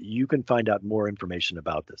 You can find out more information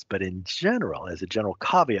about this. But in general, as a general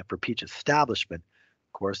caveat for peach establishment,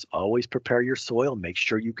 of course, always prepare your soil. Make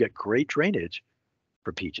sure you get great drainage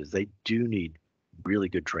for peaches. They do need really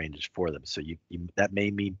good drainage for them. So that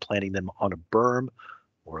may mean planting them on a berm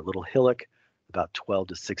or a little hillock about 12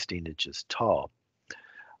 to 16 inches tall.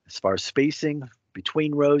 As far as spacing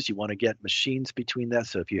between rows, you want to get machines between that.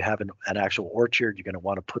 So if you have an actual orchard, you're going to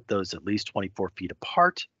want to put those at least 24 feet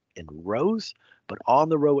apart in rows. But on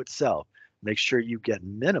the row itself, make sure you get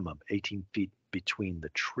minimum 18 feet between the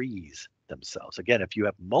trees themselves. Again, if you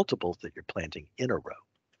have multiples that you're planting in a row,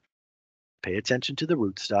 pay attention to the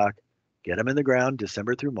rootstock, get them in the ground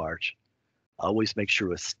December through March. Always make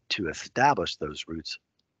sure to establish those roots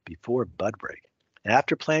before bud break. And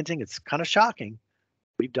after planting, it's kind of shocking.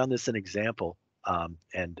 We've done this in example,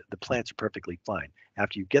 and the plants are perfectly fine.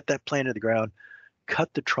 After you get that plant in the ground,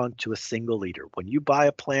 cut the trunk to a single leader. When you buy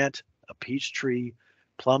a plant, a peach tree,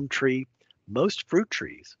 plum tree, most fruit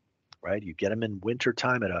trees, right? You get them in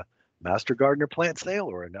wintertime at a master gardener plant sale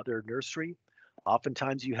or another nursery.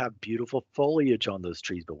 Oftentimes you have beautiful foliage on those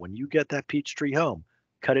trees, but when you get that peach tree home,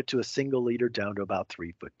 cut it to a single leader down to about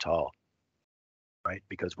 3 foot tall, right?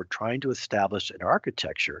 Because we're trying to establish an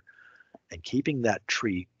architecture and keeping that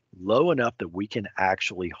tree low enough that we can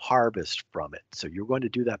actually harvest from it. So you're going to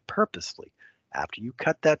do that purposely. After you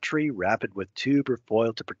cut that tree, wrap it with tube or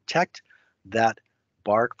foil to protect that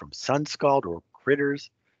bark from sun scald or critters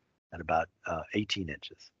at about 18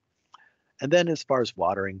 inches. And then as far as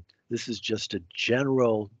watering, this is just a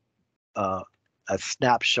general, a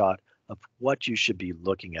snapshot of what you should be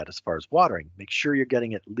looking at as far as watering. Make sure you're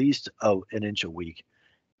getting at least an inch a week.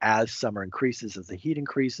 As summer increases, as the heat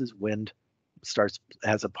increases, wind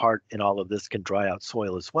has a part in all of this, can dry out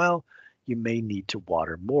soil as well. You may need to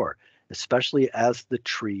water more, especially as the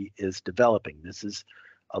tree is developing. This is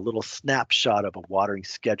a little snapshot of a watering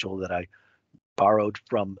schedule that I borrowed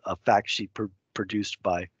from a fact sheet produced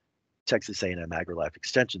by Texas A&M AgriLife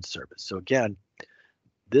Extension Service. So again,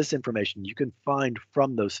 this information you can find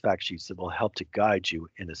from those fact sheets that will help to guide you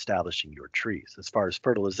in establishing your trees. As far as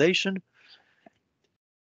fertilization,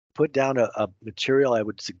 put down a material. I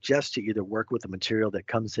would suggest to either work with a material that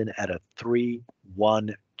comes in at a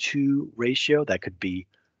 3:1:2 ratio. That could be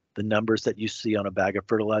the numbers that you see on a bag of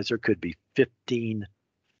fertilizer, could be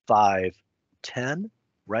 15:5:10,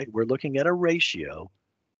 right? We're looking at a ratio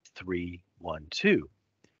 3:1:2.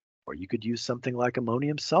 Or you could use something like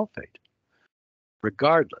ammonium sulfate.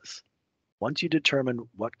 Regardless, once you determine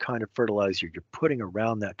what kind of fertilizer you're putting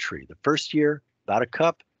around that tree, the first year, about a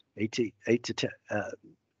cup, 8 to 10,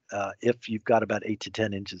 if you've got about 8 to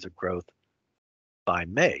 10 inches of growth by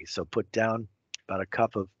May. So put down about a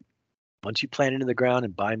cup of, once you plant it in the ground,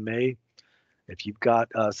 and by May, if you've got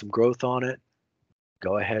some growth on it,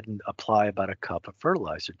 go ahead and apply about a cup of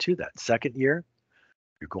fertilizer to that. Second year,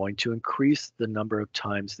 you're going to increase the number of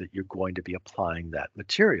times that you're going to be applying that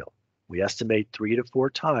material. We estimate 3 to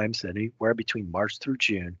 4 times, anywhere between March through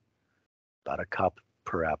June, about a cup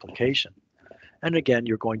per application. And again,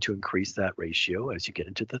 you're going to increase that ratio as you get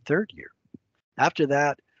into the third year. After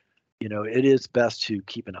that, it is best to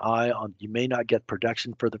keep an eye on, you may not get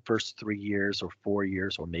production for the first 3 years or 4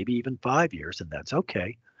 years or maybe even 5 years, and that's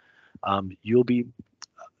okay. You'll be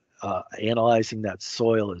analyzing that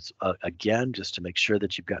soil again, just to make sure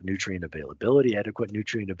that you've got nutrient availability, adequate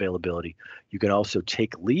nutrient availability. You can also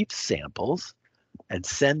take leaf samples and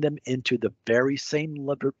send them into the very same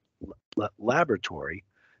laboratory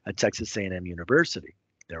at Texas A&M University.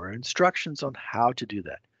 There are instructions on how to do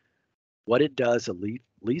that. What it does, a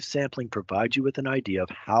leaf sampling provides you with an idea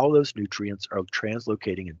of how those nutrients are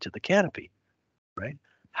translocating into the canopy, right?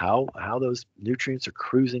 How those nutrients are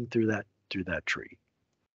cruising through that tree.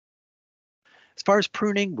 As far as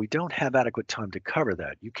pruning, we don't have adequate time to cover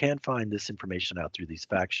that. You can find this information out through these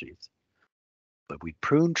fact sheets. But we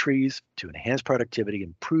prune trees to enhance productivity,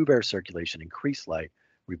 improve air circulation, increase light,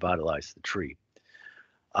 revitalize the tree.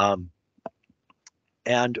 And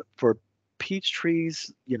for peach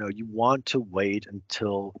trees, you want to wait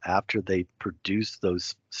until after they produce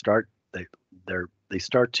those the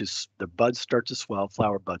buds start to swell,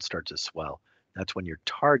 flower buds start to swell. That's when you're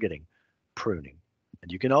targeting pruning. And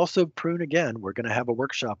you can also prune again. We're going to have a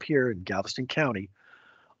workshop here in Galveston County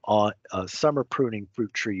on summer pruning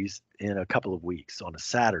fruit trees in a couple of weeks on a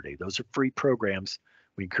Saturday. Those are free programs.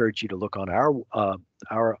 We encourage you to look on our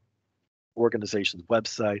organization's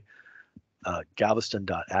website,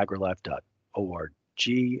 galveston.agrilife.org,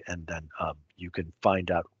 and then you can find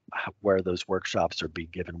out where those workshops are being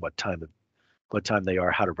given, what time they are,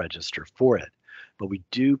 how to register for it. But we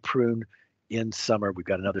do prune in summer. We've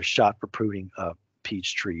got another shot for pruning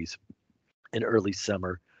peach trees in early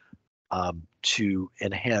summer to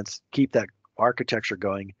keep that architecture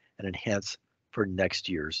going and enhance for next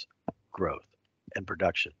year's growth and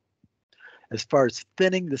production. As far as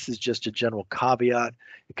thinning, this is just a general caveat.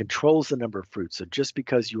 It controls the number of fruits. So just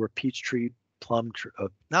because your peach tree,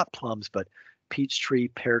 not plums, but peach tree,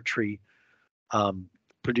 pear tree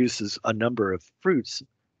produces a number of fruits,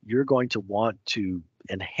 you're going to want to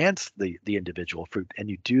enhance the individual fruit, and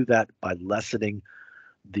you do that by lessening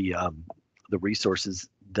the resources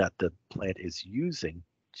that the plant is using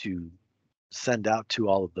to send out to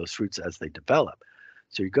all of those fruits as they develop.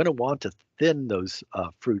 So you're going to want to thin those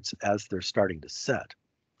fruits as they're starting to set.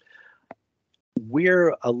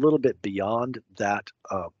 We're a little bit beyond that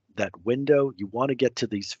window. You want to get to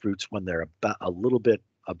these fruits when they're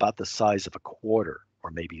about the size of a quarter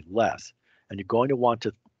or maybe less, and you're going to want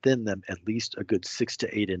to thin them at least a good 6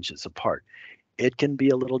 to 8 inches apart. It can be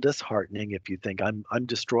a little disheartening if you think I'm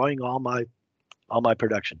destroying all my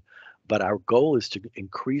production, but our goal is to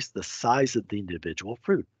increase the size of the individual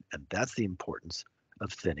fruit, and that's the importance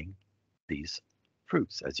of thinning these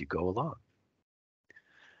fruits as you go along.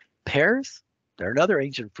 Pears, they're another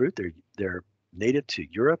ancient fruit. They're native to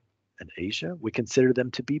Europe and Asia. We consider them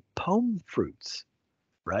to be pome fruits,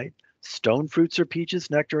 right? Stone fruits are peaches,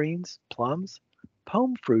 nectarines, plums.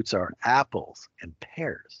 Pome fruits are apples and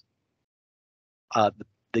pears. The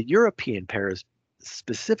European pear is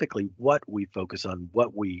specifically what we focus on,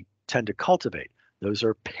 what we tend to cultivate. Those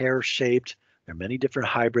are pear-shaped. There are many different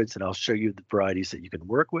hybrids, and I'll show you the varieties that you can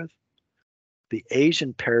work with. The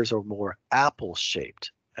Asian pears are more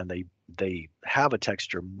apple-shaped, and they have a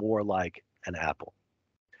texture more like an apple.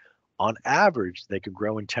 On average, they can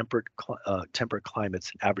grow in temperate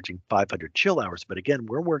climates, averaging 500 chill hours. But again,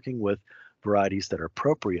 we're working with varieties that are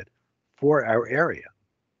appropriate for our area.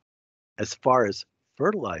 As far as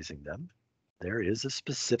fertilizing them, there is a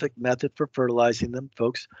specific method for fertilizing them,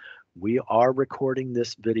 folks. We are recording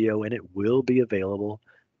this video, and it will be available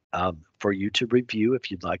for you to review if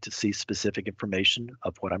you'd like to see specific information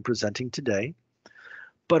of what I'm presenting today.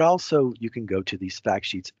 But also, you can go to these fact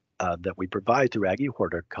sheets that we provide through Aggie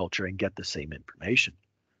Horticulture and get the same information.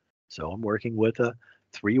 So I'm working with a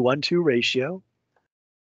 3:1:2 ratio.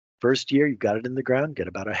 First year, you've got it in the ground, get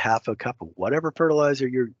about a half a cup of whatever fertilizer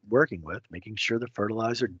you're working with, making sure the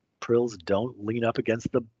fertilizer prills don't lean up against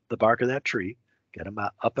the bark of that tree. Get them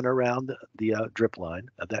up and around the drip line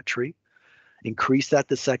of that tree. Increase that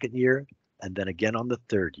the second year, and then again on the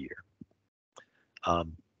third year.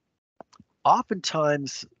 Um,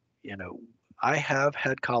 Oftentimes, you know, I have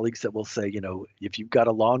had colleagues that will say, if you've got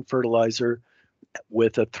a lawn fertilizer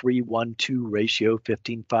with a 3:1:2 ratio,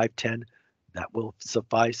 15:5:10, that will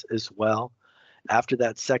suffice as well. After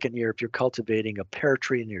that second year, if you're cultivating a pear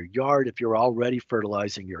tree in your yard, if you're already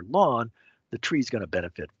fertilizing your lawn, the tree's going to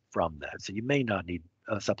benefit from that. So you may not need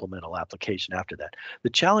a supplemental application after that. The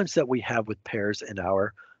challenge that we have with pears in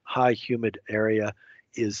our high humid area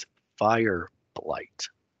is fire blight.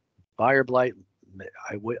 Fire blight,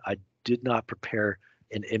 I did not prepare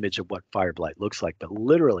an image of what fire blight looks like, but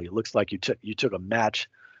literally it looks like you took a match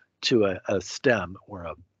to a stem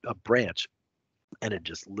or a branch, and it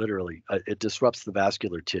just literally it disrupts the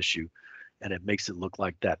vascular tissue, and it makes it look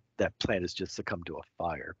like that plant has just succumbed to a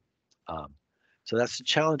fire. Um, so that's the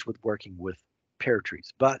challenge with working with pear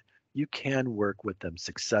trees, but you can work with them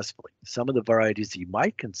successfully. Some of the varieties you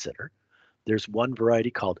might consider, there's one variety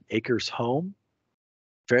called Acres Home,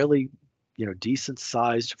 fairly decent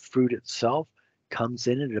sized fruit itself, comes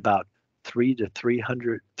in at about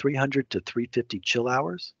 300 to 350 chill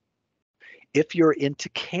hours. If you're into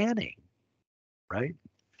canning, right,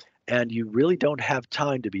 and you really don't have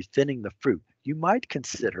time to be thinning the fruit, you might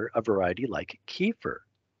consider a variety like Kefir.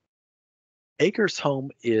 Acres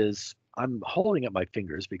Home is, I'm holding up my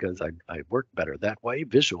fingers because I work better that way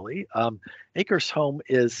visually. Acres Home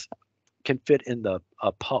can fit in the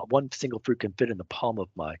one single fruit can fit in the palm of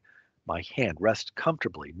my hand, rest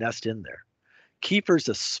comfortably, nest in there. Kefir's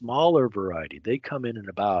a smaller variety. They come in at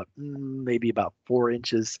about maybe about 4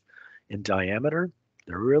 inches in diameter.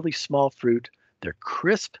 They're really small fruit. They're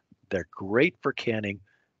crisp. They're great for canning.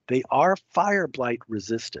 They are fire blight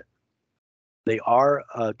resistant. They are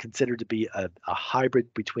considered to be a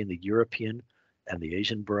hybrid between the European and the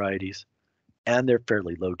Asian varieties, and they're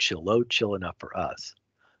fairly low chill enough for us.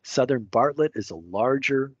 Southern Bartlett is a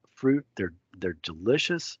larger fruit. They're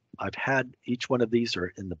delicious. I've had each one of these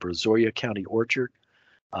are in the Brazoria County orchard.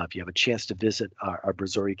 If you have a chance to visit our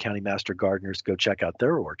Brazoria County Master Gardeners, go check out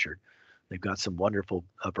their orchard. They've got some wonderful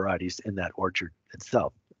varieties in that orchard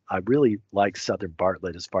itself. I really like Southern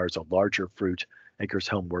Bartlett as far as a larger fruit. Acres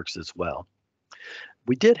Home works as well.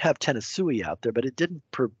 We did have Tennessee out there, but it didn't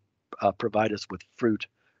provide us with fruit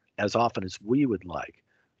as often as we would like.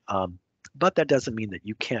 But that doesn't mean that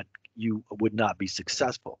you would not be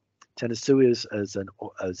successful. Tennessee is as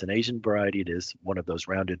an Asian variety. It is one of those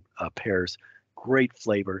rounded pears, great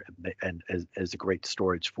flavor and as a great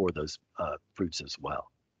storage for those fruits as well.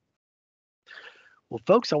 Well,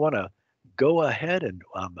 folks, I want to go ahead and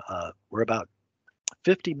we're about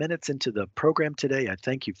 50 minutes into the program today. I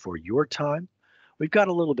thank you for your time. We've got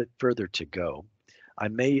a little bit further to go. I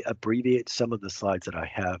may abbreviate some of the slides that I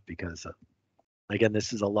have because, again,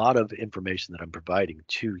 this is a lot of information that I'm providing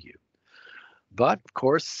to you. But, of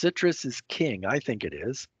course, citrus is king. I think it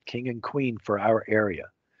is king and queen for our area.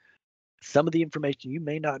 Some of the information you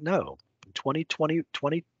may not know. In 2020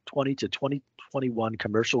 to 2021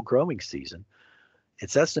 commercial growing season,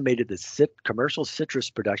 it's estimated that commercial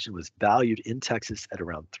citrus production was valued in Texas at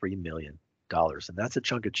around $3 million. And that's a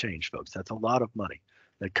chunk of change, folks. That's a lot of money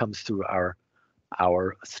that comes through our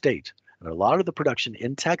state. And a lot of the production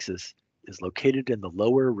in Texas is located in the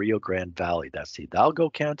lower Rio Grande Valley. That's Hidalgo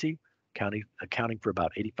County accounting for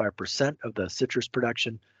about 85% of the citrus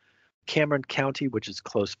production. Cameron County, which is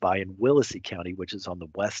close by, and Willacy County, which is on the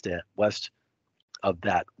west of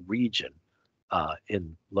that region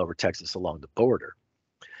in lower Texas along the border.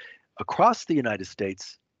 Across the United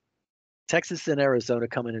States, Texas and Arizona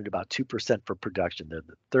come in at about 2% for production. They're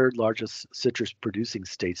the third largest citrus producing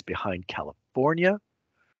states behind California,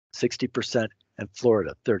 60%, and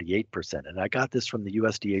Florida, 38%. And I got this from the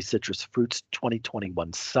USDA Citrus Fruits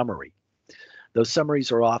 2021 summary. Those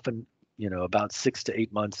summaries are often, about 6 to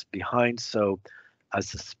 8 months behind. So I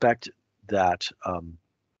suspect that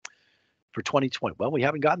for 2020, well, we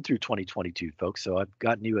haven't gotten through 2022, folks. So I've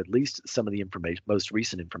gotten you at least some of the information, most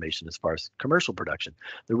recent information as far as commercial production.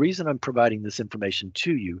 The reason I'm providing this information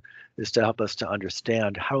to you is to help us to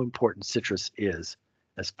understand how important citrus is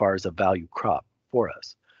as far as a value crop for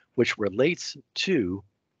us, which relates to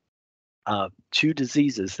two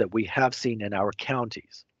diseases that we have seen in our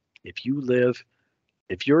counties. If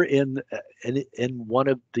you're in one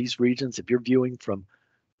of these regions, if you're viewing from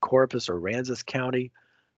Corpus or Aransas County,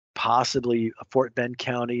 possibly Fort Bend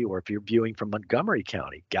County, or if you're viewing from Montgomery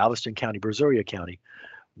County, Galveston County, Brazoria County,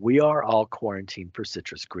 we are all quarantined for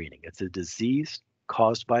citrus greening. It's a disease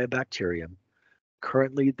caused by a bacterium.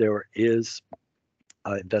 Currently, there is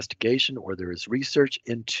investigation, or there is research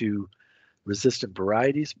into resistant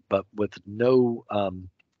varieties, but with no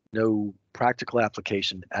practical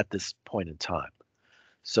application at this point in time.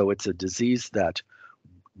 So it's a disease that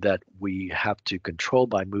we have to control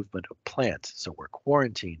by movement of plants. So we're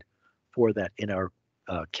quarantined for that in our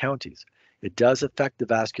counties. It does affect the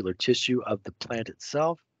vascular tissue of the plant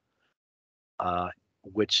itself,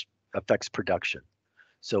 which affects production.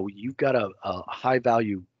 So you've got a high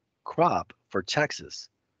value crop for Texas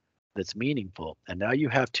that's meaningful, and now you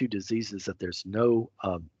have two diseases that there's no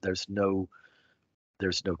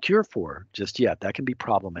cure for just yet. That can be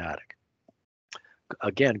problematic.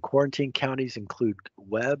 Again, quarantine counties include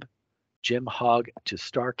Webb, Jim Hogg to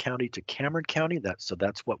Starr County to Cameron County. That's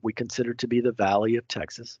what we consider to be the Valley of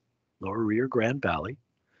Texas, Lower Rio Grande Valley.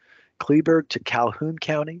 Kleberg to Calhoun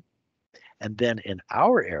County, and then in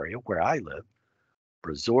our area where I live,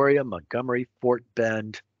 Brazoria, Montgomery, Fort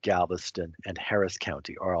Bend, Galveston, and Harris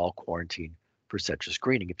County are all quarantined for citrus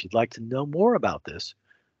greening. If you'd like to know more about this,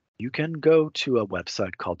 you can go to a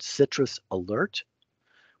website called Citrus Alert,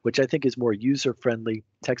 which I think is more user-friendly.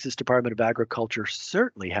 Texas Department of Agriculture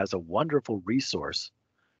certainly has a wonderful resource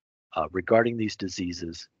regarding these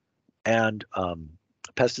diseases and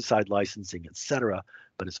pesticide licensing, etc.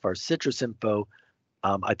 But as far as citrus info,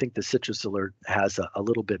 I think the Citrus Alert has a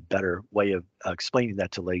little bit better way of explaining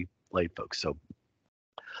that to lay folks. So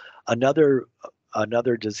another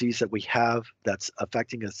disease that we have that's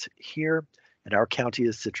affecting us here in our county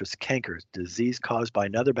is citrus canker, disease caused by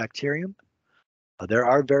another bacterium. There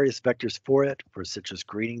are various vectors for it. For citrus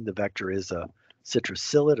greening, the vector is a citrus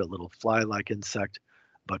psyllid, a little fly-like insect.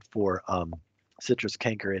 But for citrus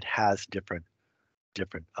canker, it has different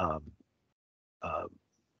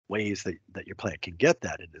ways that your plant can get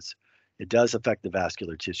that. It does affect the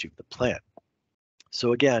vascular tissue of the plant.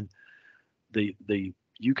 So again,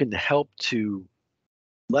 you can help to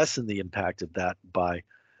lessen the impact of that by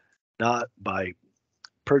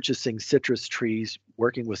purchasing citrus trees,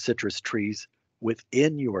 working with citrus trees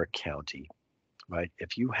within your county, right?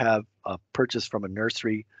 If you have a purchase from a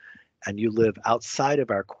nursery and you live outside of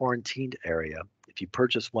our quarantined area, if you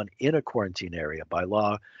purchase one in a quarantine area, by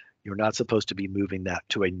law, you're not supposed to be moving that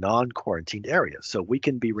to a non-quarantined area. So we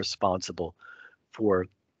can be responsible for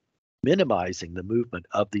minimizing the movement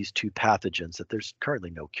of these two pathogens that there's currently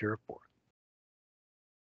no cure for.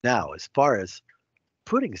 Now, as far as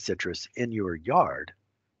putting citrus in your yard,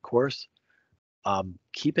 of course,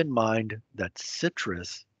 keep in mind that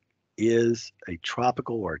citrus is a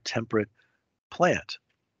tropical or temperate plant.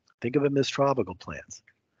 Think of them as tropical plants.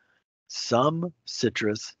 Some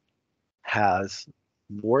citrus has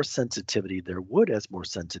more sensitivity, their wood has more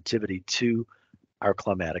sensitivity to our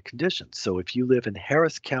climatic conditions. So if you live in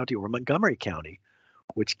Harris County or Montgomery County,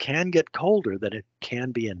 which can get colder than it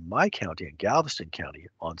can be in my county and Galveston County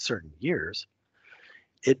on certain years,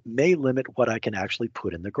 it may limit what I can actually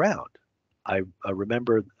put in the ground. I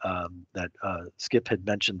remember that Skip had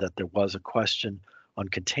mentioned that there was a question on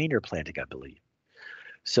container planting, I believe.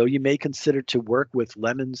 So you may consider to work with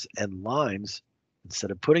lemons and limes.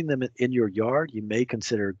 Instead of putting them in your yard, you may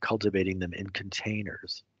consider cultivating them in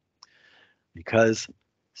containers, because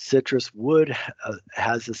citrus wood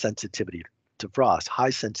has a sensitivity to frost. High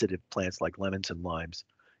sensitive plants like lemons and limes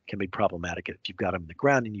can be problematic if you've got them in the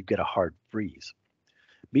ground and you get a hard freeze.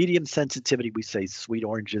 Medium sensitivity, we say sweet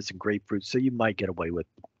oranges and grapefruit, so you might get away with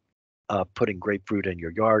putting grapefruit in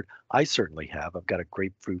your yard. I certainly have. I've got a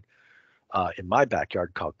grapefruit in my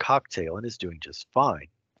backyard called Cocktail, and is doing just fine.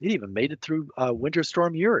 It even made it through Winter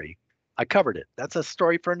Storm Uri. I covered it. That's a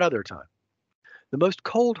story for another time. The most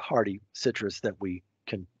cold hardy citrus that we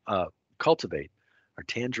can cultivate are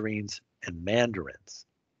tangerines and mandarins.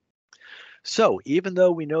 So even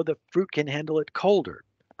though we know that fruit can handle it colder,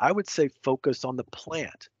 I would say focus on the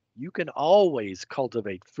plant. You can always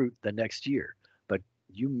cultivate fruit the next year, but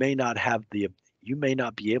you may not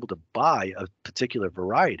be able to buy a particular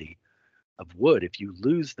variety of wood if you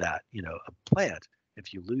lose that, a plant,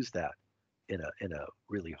 if you lose that in a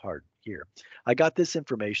really hard year. I got this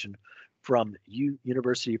information from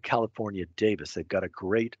University of California, Davis. They've got a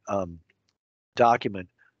great document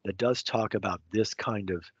that does talk about this kind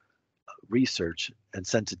of research and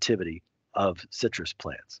sensitivity of citrus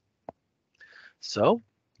plants. So,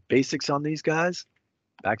 basics on these guys.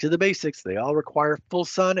 Back to the basics. They all require full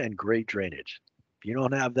sun and great drainage. If you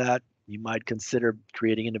don't have that, you might consider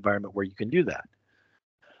creating an environment where you can do that.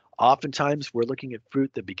 Oftentimes, we're looking at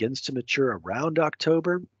fruit that begins to mature around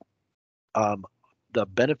October. The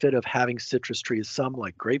benefit of having citrus trees, some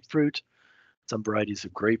like grapefruit, some varieties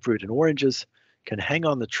of grapefruit and oranges can hang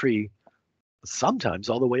on the tree sometimes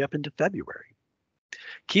all the way up into February.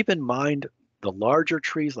 Keep in mind the larger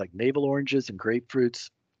trees like navel oranges and grapefruits,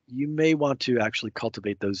 you may want to actually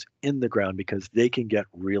cultivate those in the ground because they can get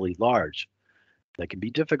really large. That can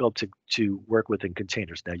be difficult to work with in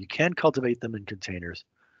containers. Now you can cultivate them in containers,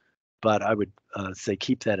 but I would say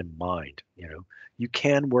keep that in mind. You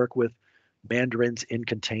can work with mandarins in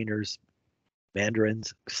containers.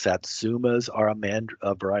 Mandarins, satsumas are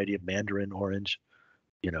a variety of mandarin orange.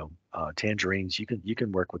 Tangerines. You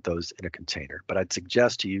can work with those in a container, but I'd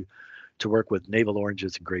suggest to you to work with navel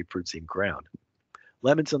oranges and grapefruits in ground.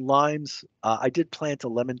 Lemons and limes. I did plant a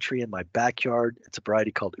lemon tree in my backyard. It's a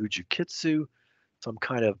variety called Ujikitsu. So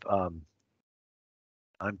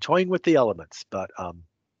I'm toying with the elements, but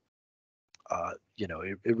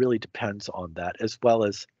it really depends on that, as well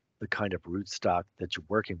as the kind of rootstock that you're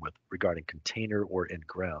working with regarding container or in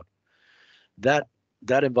ground. That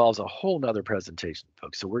involves a whole nother presentation,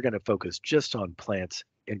 folks. So we're going to focus just on plants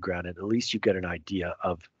in ground, and at least you get an idea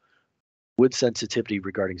of wood sensitivity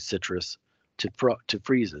regarding citrus to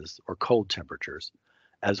freezes or cold temperatures,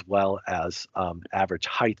 as well as average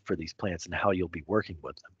height for these plants and how you'll be working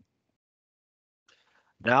with them.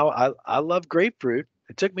 Now, I love grapefruit.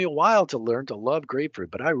 It took me a while to learn to love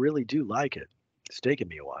grapefruit, but I really do like it. It's taken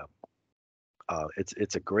me a while.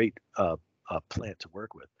 It's a great plant to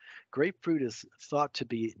work with. Grapefruit is thought to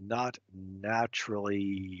be not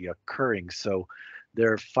naturally occurring, so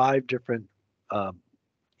there are um,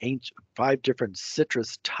 five different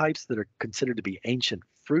citrus types that are considered to be ancient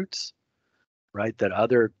fruits, right?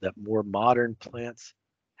 That more modern plants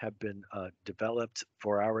have been developed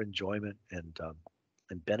for our enjoyment and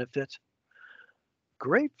benefit.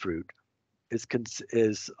 Grapefruit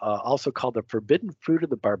is also called the forbidden fruit of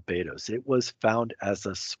the Barbados. It was found as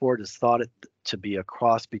a sport, is thought to be a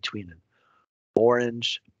cross between an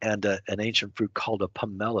orange and an ancient fruit called a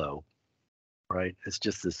pomelo, right? It's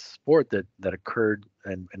just this sport that occurred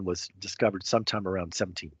and was discovered sometime around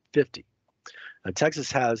 1750. Now,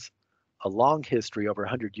 Texas has a long history, over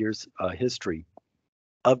 100 years history,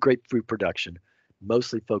 of grapefruit production,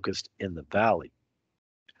 mostly focused in the valley.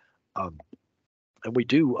 And we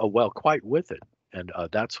do well quite with it. And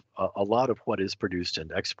that's a lot of what is produced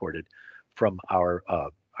and exported from our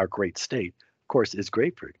great state, of course, is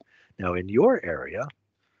grapefruit. Now, in your area,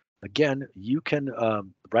 again, you can,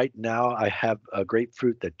 right now, I have a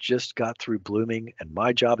grapefruit that just got through blooming, and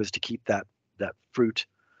my job is to keep that fruit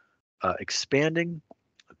expanding,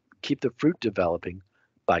 keep the fruit developing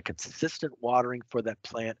by consistent watering for that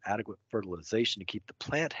plant, adequate fertilization to keep the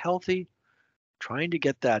plant healthy, trying to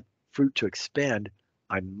get that fruit to expand.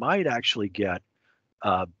 I might actually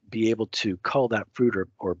be able to cull that fruit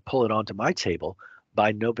or pull it onto my table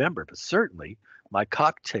by November. But certainly my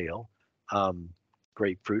cocktail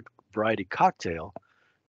grapefruit variety cocktail,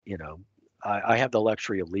 I have the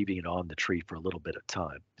luxury of leaving it on the tree for a little bit of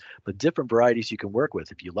time. But different varieties you can work with.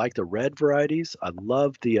 If you like the red varieties, I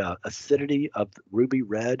love the acidity of Ruby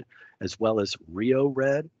Red as well as Rio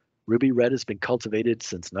Red. Ruby Red has been cultivated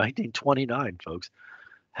since 1929, folks.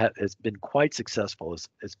 Has been quite successful.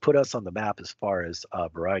 It's put us on the map as far as a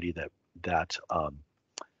variety that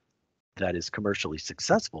is commercially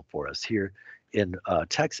successful for us here in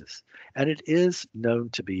Texas, and it is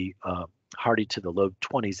known to be hardy to the low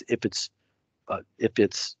 20s if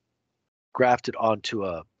it's grafted onto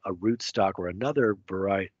a rootstock or another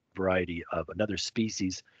variety of another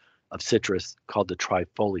species of citrus called the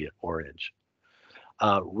trifoliate orange.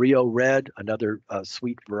 Rio Red, another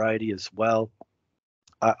sweet variety as well.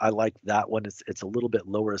 I like that one. It's a little bit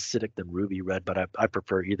lower acidic than Ruby Red, but I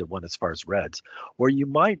prefer either one as far as reds. Or you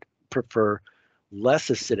might prefer less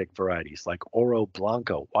acidic varieties like Oro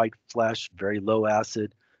Blanco, white flesh, very low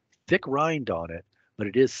acid, thick rind on it, but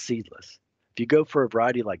it is seedless. If you go for a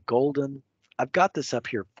variety like Golden, I've got this up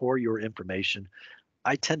here for your information.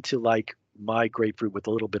 I tend to like my grapefruit with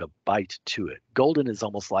a little bit of bite to it. Golden is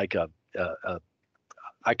almost like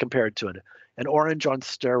I compare it to an orange on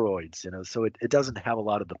steroids, so it doesn't have a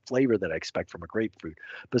lot of the flavor that I expect from a grapefruit.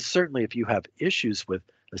 But certainly if you have issues with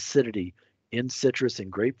acidity in citrus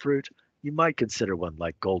and grapefruit, you might consider one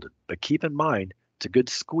like Golden. But keep in mind, it's a good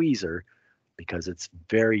squeezer because it's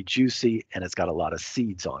very juicy and it's got a lot of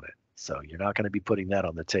seeds on it. So you're not going to be putting that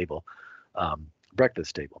on the table,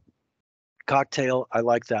 breakfast table. Cocktail, I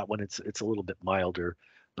like that one. It's a little bit milder,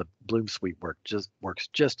 but Bloom Sweet works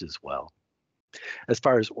just as well. As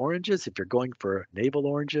far as oranges, if you're going for navel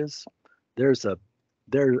oranges, there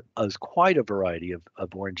is quite a variety of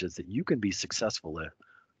oranges that you can be successful in,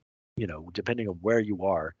 depending on where you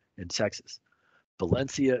are in Texas.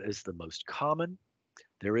 Valencia is the most common.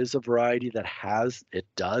 There is a variety that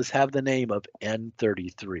does have the name of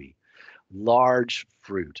N33. Large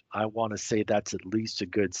fruit. I want to say that's at least a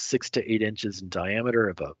good 6 to 8 inches in diameter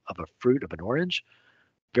of a fruit of an orange.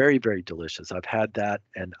 Very, very delicious. I've had that,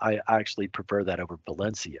 and I actually prefer that over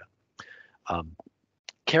Valencia.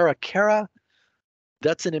 Cara Cara,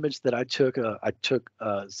 that's an image that I took. I took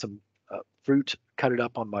some fruit, cut it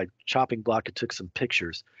up on my chopping block, and took some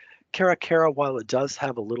pictures. Cara Cara, while it does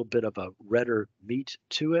have a little bit of a redder meat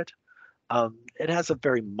to it, it has a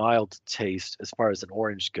very mild taste as far as an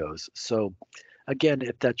orange goes. So, again,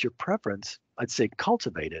 if that's your preference, I'd say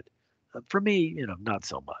cultivate it. For me, not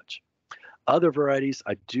so much. Other varieties,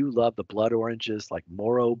 I do love the blood oranges like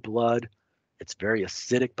Moro Blood. It's very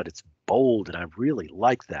acidic, but it's bold, and I really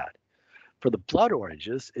like that. For the blood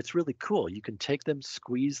oranges, it's really cool. You can take them,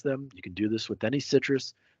 squeeze them. You can do this with any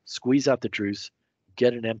citrus, squeeze out the juice,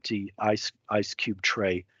 get an empty ice cube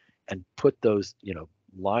tray, and put those,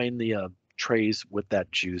 line the trays with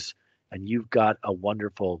that juice, and you've got a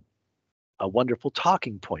wonderful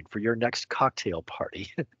talking point for your next cocktail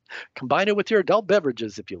party. Combine it with your adult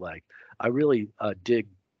beverages if you like. I really dig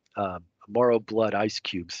Moro Blood ice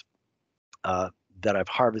cubes that I've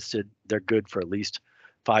harvested. They're good for at least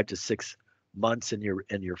 5 to 6 months in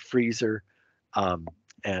your freezer,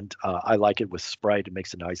 and I like it with Sprite. It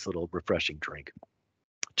makes a nice little refreshing drink.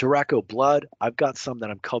 Turaco Blood, I've got some that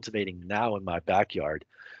I'm cultivating now in my backyard,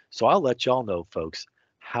 so I'll let y'all know, folks,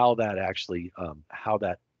 how that actually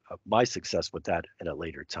my success with that at a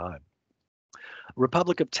later time.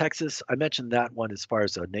 Republic of Texas, I mentioned that one as far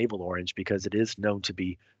as a navel orange because it is known to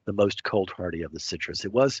be the most cold hardy of the citrus.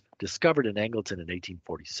 It was discovered in Angleton in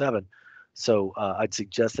 1847. So I'd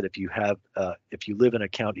suggest that if you live in a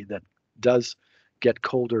county that does get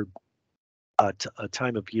colder a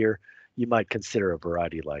time of year, you might consider a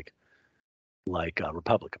variety like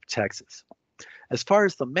Republic of Texas. As far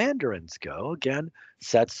as the mandarins go, again,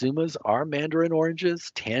 satsumas are mandarin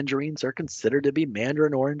oranges. Tangerines are considered to be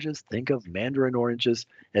mandarin oranges. Think of mandarin oranges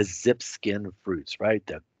as zip skin fruits, right?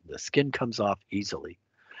 The skin comes off easily.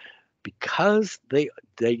 Because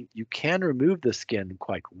you can remove the skin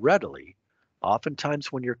quite readily,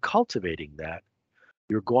 oftentimes when you're cultivating that,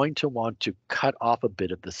 you're going to want to cut off a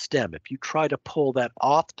bit of the stem. If you try to pull that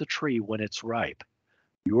off the tree when it's ripe,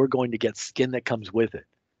 you're going to get skin that comes with it.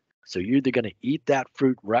 So you're either going to eat that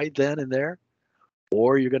fruit right then and there,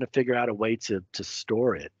 or you're going to figure out a way to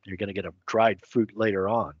store it. You're going to get a dried fruit later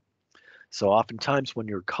on. So oftentimes when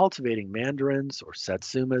you're cultivating mandarins or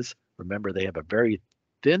satsumas, remember they have a very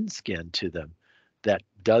thin skin to them that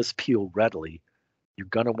does peel readily. You're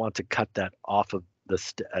going to want to cut that off of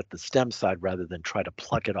at the stem side rather than try to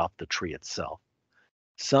pluck it off the tree itself.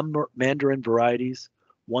 Some mandarin varieties,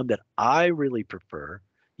 one that I really prefer,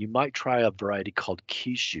 you might try a variety called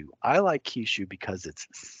Kishu. I like Kishu because it's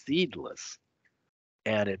seedless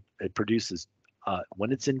and it produces,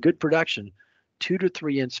 when it's in good production, 2 to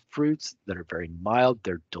 3 inch fruits that are very mild.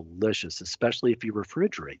 They're delicious, especially if you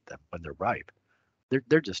refrigerate them when they're ripe.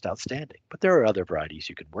 They're just outstanding. But there are other varieties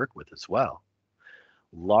you can work with as well.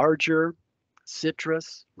 Larger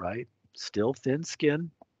citrus, right? Still thin skin.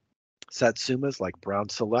 Satsumas like Brown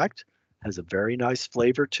Select has a very nice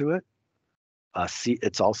flavor to it.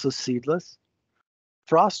 It's also seedless.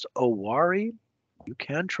 Frost Owari, you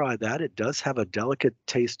can try that. It does have a delicate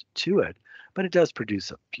taste to it, but it does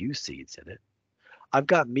produce a few seeds in it. I've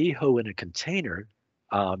got Miho in a container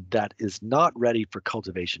that is not ready for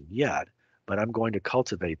cultivation yet, but I'm going to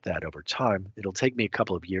cultivate that over time. It'll take me a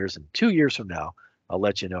couple of years, and 2 years from now, I'll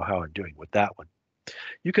let you know how I'm doing with that one.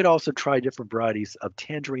 You could also try different varieties of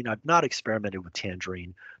tangerine. I've not experimented with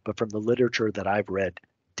tangerine, but from the literature that I've read,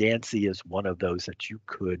 Dancy is one of those that you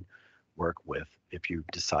could work with if you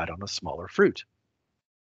decide on a smaller fruit.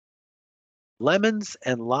 Lemons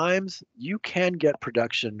and limes, you can get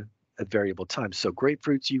production at variable times. So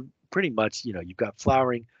grapefruits, you pretty much, you've got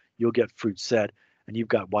flowering, you'll get fruit set, and you've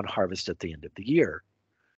got one harvest at the end of the year.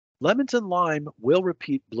 Lemons and lime will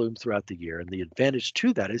repeat bloom throughout the year, and the advantage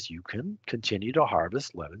to that is you can continue to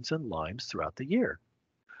harvest lemons and limes throughout the year.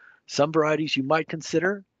 Some varieties you might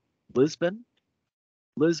consider, Lisbon.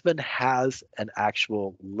 Lisbon has an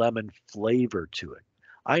actual lemon flavor to it.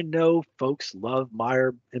 I know folks love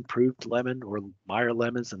Meyer improved lemon or Meyer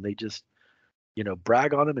lemons, and they just,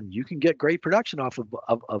 brag on them, and you can get great production off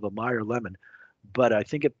of a Meyer lemon. But I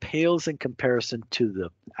think it pales in comparison to the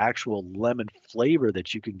actual lemon flavor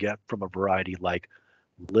that you can get from a variety like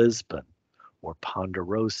Lisbon or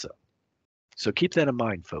Ponderosa. So keep that in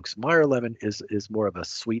mind, folks. Meyer lemon is more of a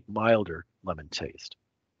sweet, milder lemon taste.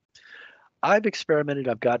 I've experimented.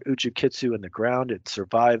 I've got Ujikitsu in the ground. It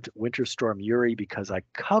survived Winter Storm Uri because I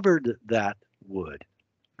covered that wood,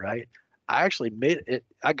 right? I actually made it,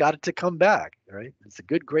 I got it to come back, right? It's the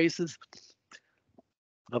good graces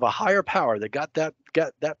of a higher power that got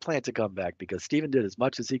that plant to come back because Stephen did as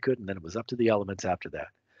much as he could, and then it was up to the elements after that.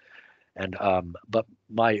 And but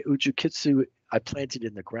my Ujikitsu, I planted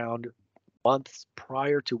in the ground months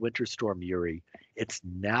prior to Winter Storm Uri. It's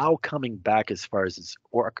now coming back as far as its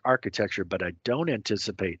architecture, but I don't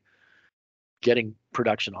anticipate getting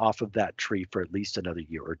production off of that tree for at least another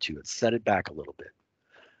year or two. It's set it back a little bit.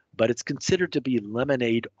 But it's considered to be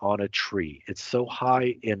lemonade on a tree. It's so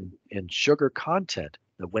high in sugar content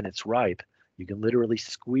that when it's ripe, you can literally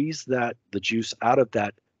squeeze the juice out of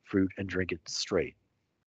that fruit and drink it straight.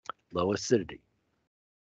 Low acidity.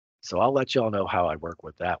 So I'll let y'all know how I work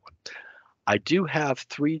with that one. I do have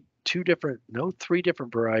three different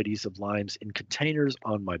varieties of limes in containers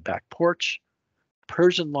on my back porch.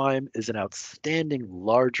 Persian lime is an outstanding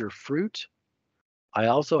larger fruit. I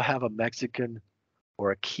also have a Mexican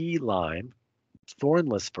or a key lime,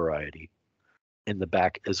 thornless variety in the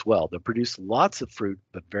back as well. They produce lots of fruit,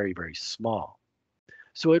 but very, very small.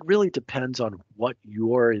 So it really depends on what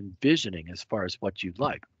you're envisioning as far as what you'd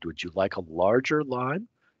like. Would you like a larger lime?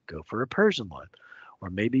 Go for a Persian lime. Or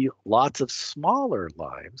maybe lots of smaller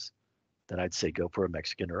limes, then I'd say go for a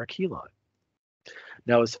Mexican or a key lime.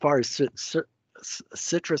 Now, as far as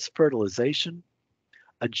citrus fertilization,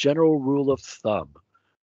 a general rule of thumb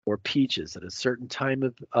for peaches at a certain time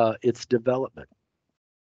of its development,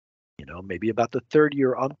 maybe about the third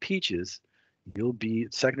year on peaches,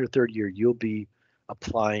 second or third year, you'll be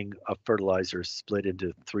applying a fertilizer split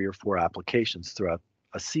into 3 or 4 applications throughout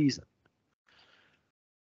a season.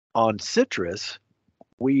 On citrus,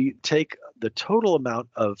 we take the total amount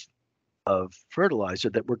of fertilizer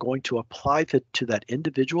that we're going to apply to that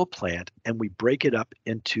individual plant, and we break it up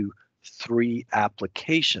into 3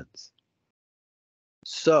 applications.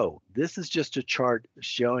 So this is just a chart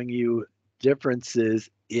showing you differences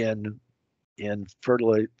in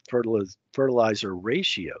fertilizer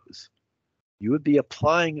ratios. You would be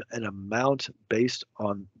applying an amount based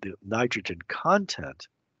on the nitrogen content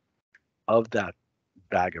of that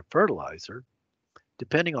bag of fertilizer,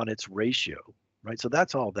 depending on its ratio, right? So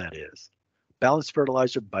that's all that is. Balanced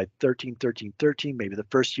fertilizer by 13, 13, 13. Maybe the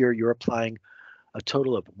first year you're applying a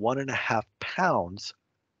total of 1.5 pounds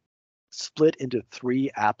split into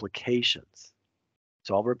 3 applications.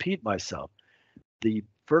 So I'll repeat myself. The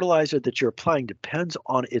fertilizer that you're applying depends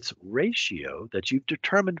on its ratio that you've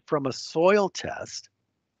determined from a soil test,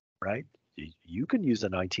 right? You can use a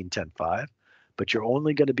 19-10-5, but you're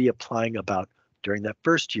only going to be applying about, during that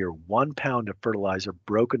first year, 1 pound of fertilizer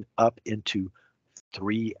broken up into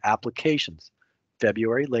 3 applications,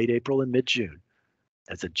 February, late April, and mid-June.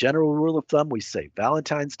 As a general rule of thumb, we say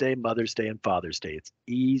Valentine's Day, Mother's Day, and Father's Day. It's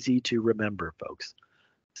easy to remember, folks.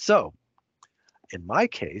 So in my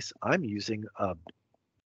case, I'm using a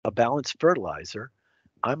balanced fertilizer.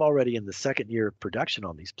 I'm already in the second year of production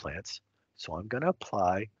on these plants, so I'm going to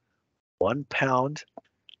apply 1 pound.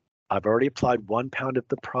 I've already applied 1 pound of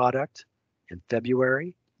the product in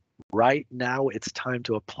February. Right now, it's time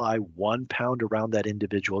to apply 1 pound around that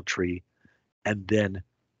individual tree, and then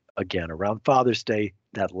again, around Father's Day,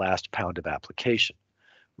 that last pound of application.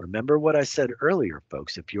 Remember what I said earlier,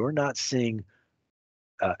 folks. If you're not seeing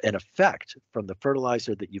an effect from the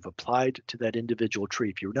fertilizer that you've applied to that individual tree,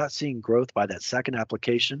 if you're not seeing growth by that second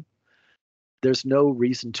application, there's no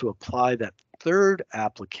reason to apply that third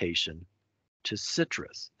application to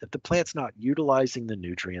citrus. If the plant's not utilizing the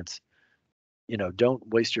nutrients, don't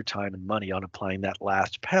waste your time and money on applying that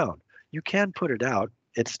last pound. You can put it out.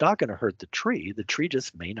 It's not going to hurt the tree. The tree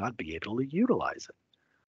just may not be able to utilize it.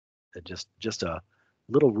 And just a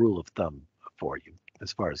little rule of thumb for you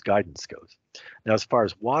as far as guidance goes. Now, as far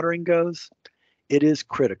as watering goes, it is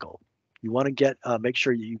critical. You want to make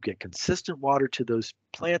sure you get consistent water to those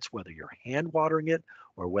plants, whether you're hand watering it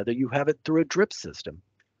or whether you have it through a drip system.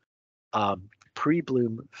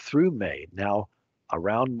 Pre-bloom through May. Now,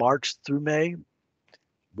 around March through May,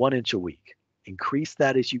 1 inch a week. Increase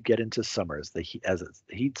that as you get into summer, as the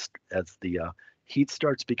heat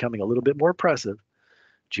starts becoming a little bit more oppressive.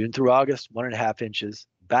 June through August, 1.5 inches.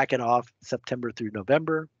 Back it off September through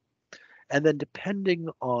November, and then depending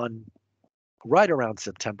on right around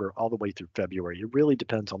September all the way through February. It really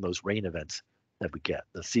depends on those rain events that we get,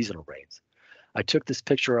 the seasonal rains. I took this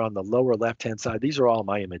picture on the lower left-hand side. These are all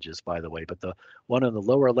my images, by the way, but the one on the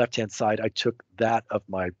lower left-hand side, I took that of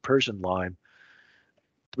my Persian lime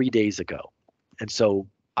 3 days ago. And so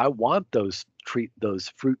I want those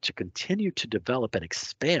fruit to continue to develop and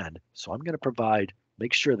expand. So I'm going to provide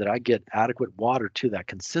make sure that I get adequate water to that,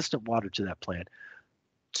 consistent water to that plant,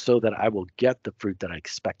 so that I will get the fruit that I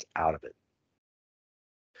expect out of it.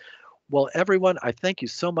 Well, everyone, I thank you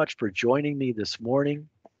so much for joining me this morning.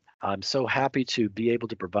 I'm so happy to be able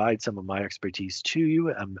to provide some of my expertise to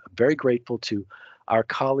you. I'm very grateful to our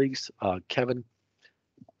colleagues, Kevin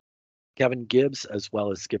Gibbs, as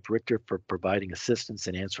well as Skip Richter, for providing assistance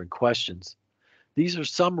and answering questions. These are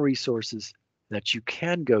some resources that you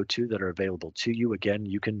can go to that are available to you. Again,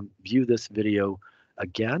 you can view this video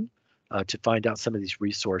again to find out some of these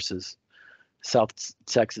resources. South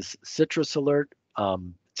Texas Citrus Alert,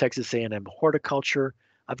 Texas A&M Horticulture.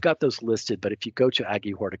 I've got those listed, but if you go to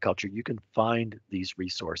Aggie Horticulture, you can find these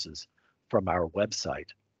resources from our website.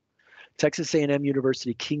 Texas A&M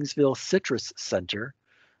University Kingsville Citrus Center.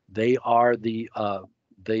 They are the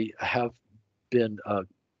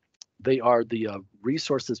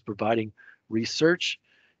resources providing research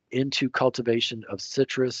into cultivation of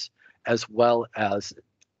citrus, as well as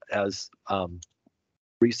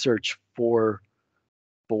research for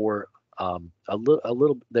a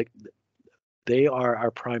little. They are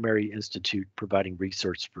our primary institute providing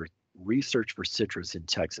research for citrus in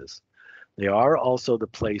Texas. They are also the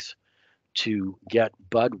place to get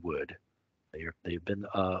budwood. They've been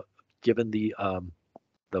given the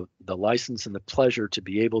license and the pleasure to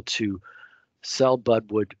be able to sell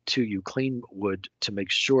budwood to you, clean wood, to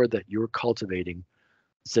make sure that you're cultivating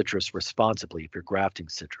citrus responsibly if you're grafting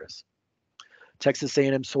citrus. Texas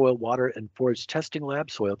A&M Soil, Water, and Forage Testing Lab,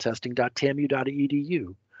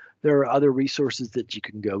 soiltesting.tamu.edu. There are other resources that you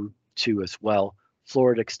can go to as well.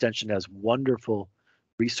 Florida Extension has wonderful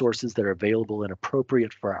resources that are available and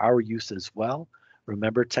appropriate for our use as well.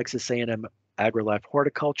 Remember, Texas A&M AgriLife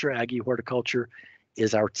Horticulture, Aggie Horticulture,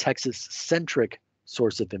 is our Texas-centric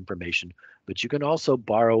source of information, but you can also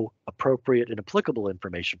borrow appropriate and applicable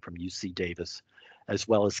information from UC Davis, as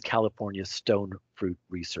well as California's Stone Fruit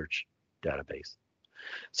Research database.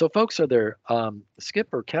 So folks, are there, Skip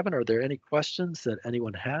or Kevin, are there any questions that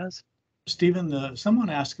anyone has? Stephen, someone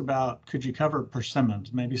asked about, could you cover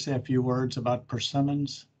persimmons? Maybe say a few words about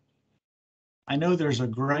persimmons. I know there's a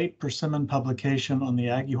great persimmon publication on the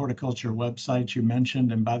Aggie Horticulture website you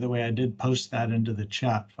mentioned. And by the way, I did post that into the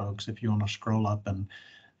chat, folks, if you want to scroll up and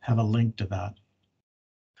have a link to that.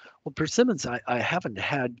 Well, persimmons, I haven't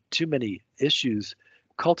had too many issues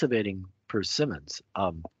cultivating persimmons.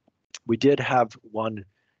 We did have one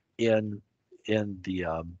in the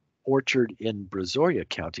orchard in Brazoria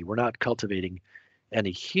County. We're not cultivating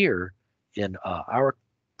any here in our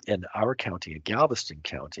county, in Galveston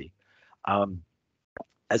County.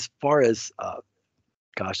 As far as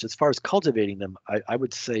cultivating them, I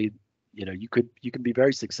would say, you can be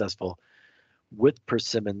very successful with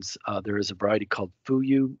persimmons. There is a variety called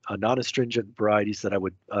Fuyu, non-astringent varieties that I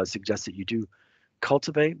would suggest that you do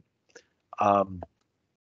cultivate. I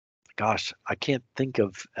can't think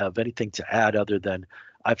of anything to add other than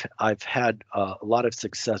I've had a lot of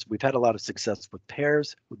success. We've had a lot of success with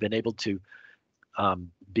pears. We've been able to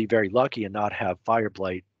be very lucky and not have fire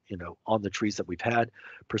blight, on the trees that we've had.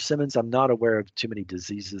 Persimmons, I'm not aware of too many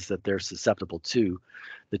diseases that they're susceptible to.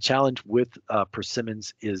 The challenge with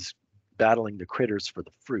persimmons is battling the critters for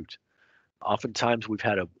the fruit. Oftentimes we've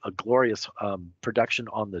had a glorious production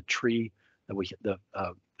on the tree that the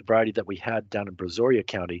variety that we had down in Brazoria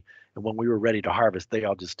County, and when we were ready to harvest, they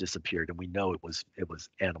all just disappeared, and we know it was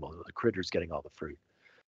animals, the critters getting all the fruit.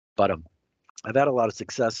 But I've had a lot of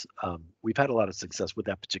success. We've had a lot of success with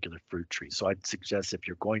that particular fruit tree. So I'd suggest if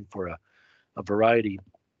you're going for a variety,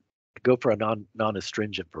 go for a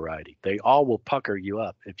non-astringent variety. They all will pucker you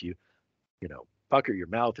up if you pucker your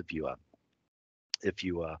mouth if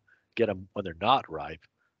you get them when they're not ripe.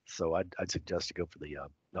 So I'd suggest to go for the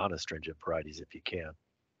non-astringent varieties if you can.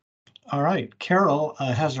 All right, Carol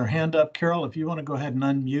has her hand up. Carol, if you want to go ahead and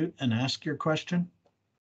unmute and ask your question.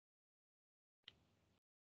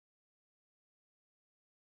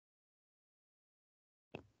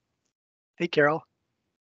 Hey, Carol.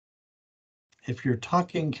 If you're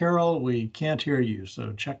talking, Carol, we can't hear you,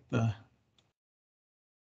 so check the...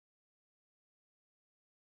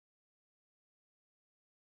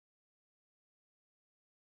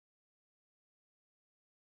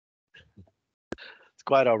 It's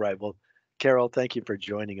quite all right. Well, Carol, thank you for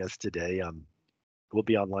joining us today. We'll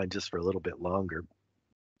be online just for a little bit longer.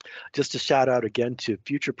 Just a shout out again to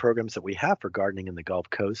future programs that we have for gardening in the Gulf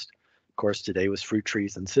Coast. Of course, today was fruit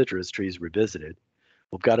trees and citrus trees revisited.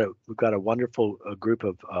 We've got a wonderful group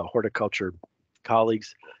of horticulture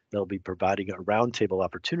colleagues that'll be providing a roundtable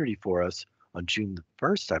opportunity for us on June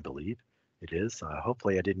 1st, I believe it is.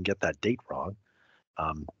 Hopefully I didn't get that date wrong.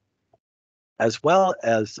 as well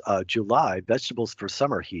as July, Vegetables for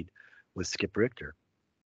Summer Heat with Skip Richter.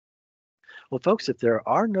 Well, folks, if there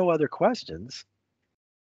are no other questions,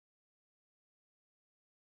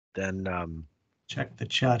 then check the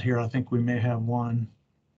chat here. I think we may have one.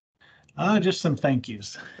 Just some thank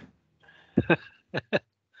yous.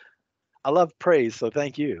 I love praise, so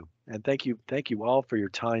thank you. And thank you all for your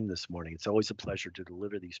time this morning. It's always a pleasure to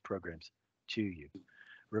deliver these programs to you.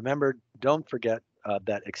 Remember, don't forget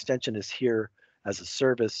that Extension is here as a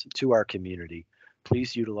service to our community.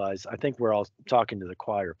 Please utilize, I think we're all talking to the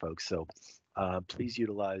choir, folks, so please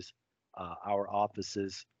utilize our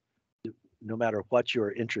offices, no matter what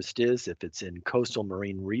your interest is. If it's in coastal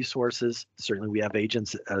marine resources, certainly we have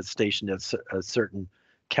agents stationed at certain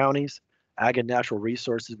counties. Ag and natural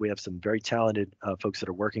resources, we have some very talented folks that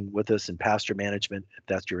are working with us in pasture management, if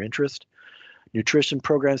that's your interest. Nutrition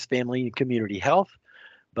programs, family and community health.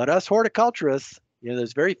 But us horticulturists,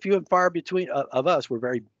 there's very few and far between of us. We're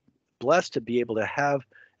very blessed to be able to have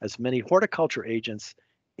as many horticulture agents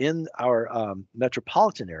in our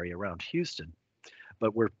metropolitan area around Houston.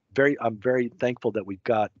 But I'm very thankful that we've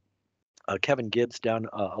got Kevin Gibbs down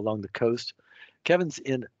along the coast.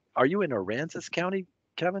 Are you in Aransas County,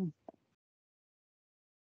 Kevin?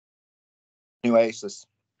 Nueces.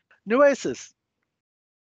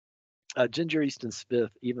 Ginger Easton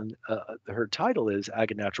Smith, even her title is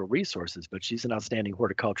Ag and Natural Resources, but she's an outstanding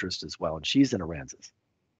horticulturist as well, and she's in Aransas.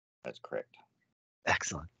 That's correct.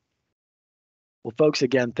 Excellent. Well, folks,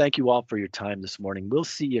 again, thank you all for your time this morning. We'll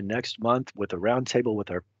see you next month with a roundtable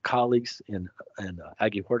with our colleagues in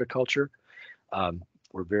Aggie Horticulture.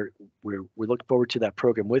 We're looking forward to that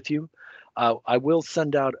program with you. I will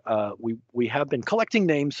send out, we have been collecting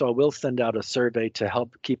names, so I will send out a survey to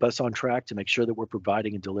help keep us on track to make sure that we're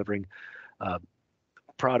providing and delivering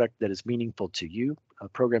product that is meaningful to you,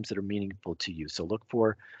 programs that are meaningful to you. So look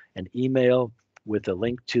for an email with a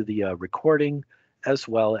link to the recording, as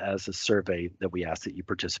well as a survey that we ask that you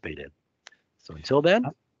participate in. So until then,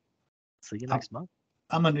 see you next month.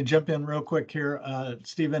 I'm going to jump in real quick here,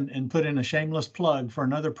 Stephen, and put in a shameless plug for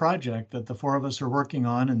another project that the four of us are working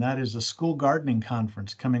on, and that is a school gardening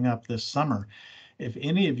conference coming up this summer. If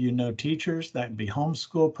any of you know teachers, that would be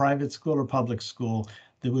homeschool, private school, or public school,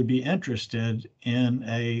 that would be interested in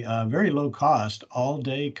a very low cost,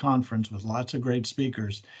 all-day conference with lots of great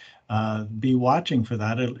speakers, be watching for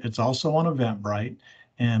that. It's also on Eventbrite,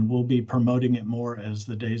 and we'll be promoting it more as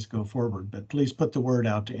the days go forward. But please put the word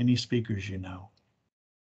out to any speakers you know.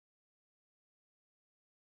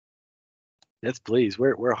 Yes, please.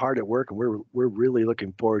 We're hard at work, and we're really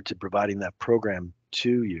looking forward to providing that program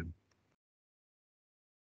to you.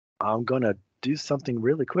 I'm going to do something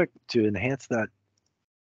really quick to enhance that.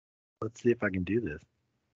 Let's see if I can do this.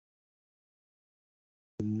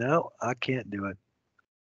 No, I can't do it.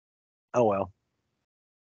 Oh, well.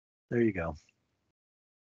 There you go.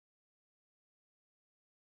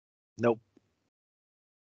 Nope.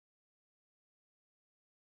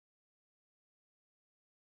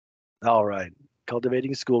 All right.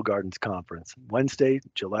 Cultivating School Gardens Conference, Wednesday,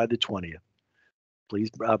 July the 20th. Please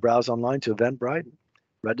browse online to Eventbrite.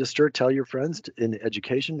 Register, tell your friends in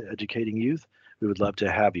education, educating youth. We would love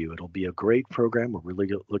to have you. It'll be a great program. We're really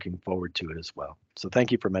looking forward to it as well. So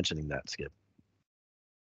thank you for mentioning that, Skip.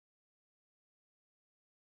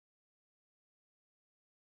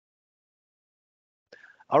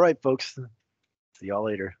 All right, folks. See y'all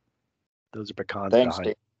later. Those are pecans. Thanks, behind.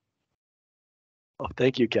 Steve. Oh,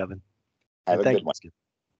 thank you, Kevin. Have a good one. Skip.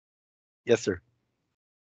 Yes, sir.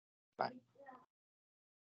 Bye.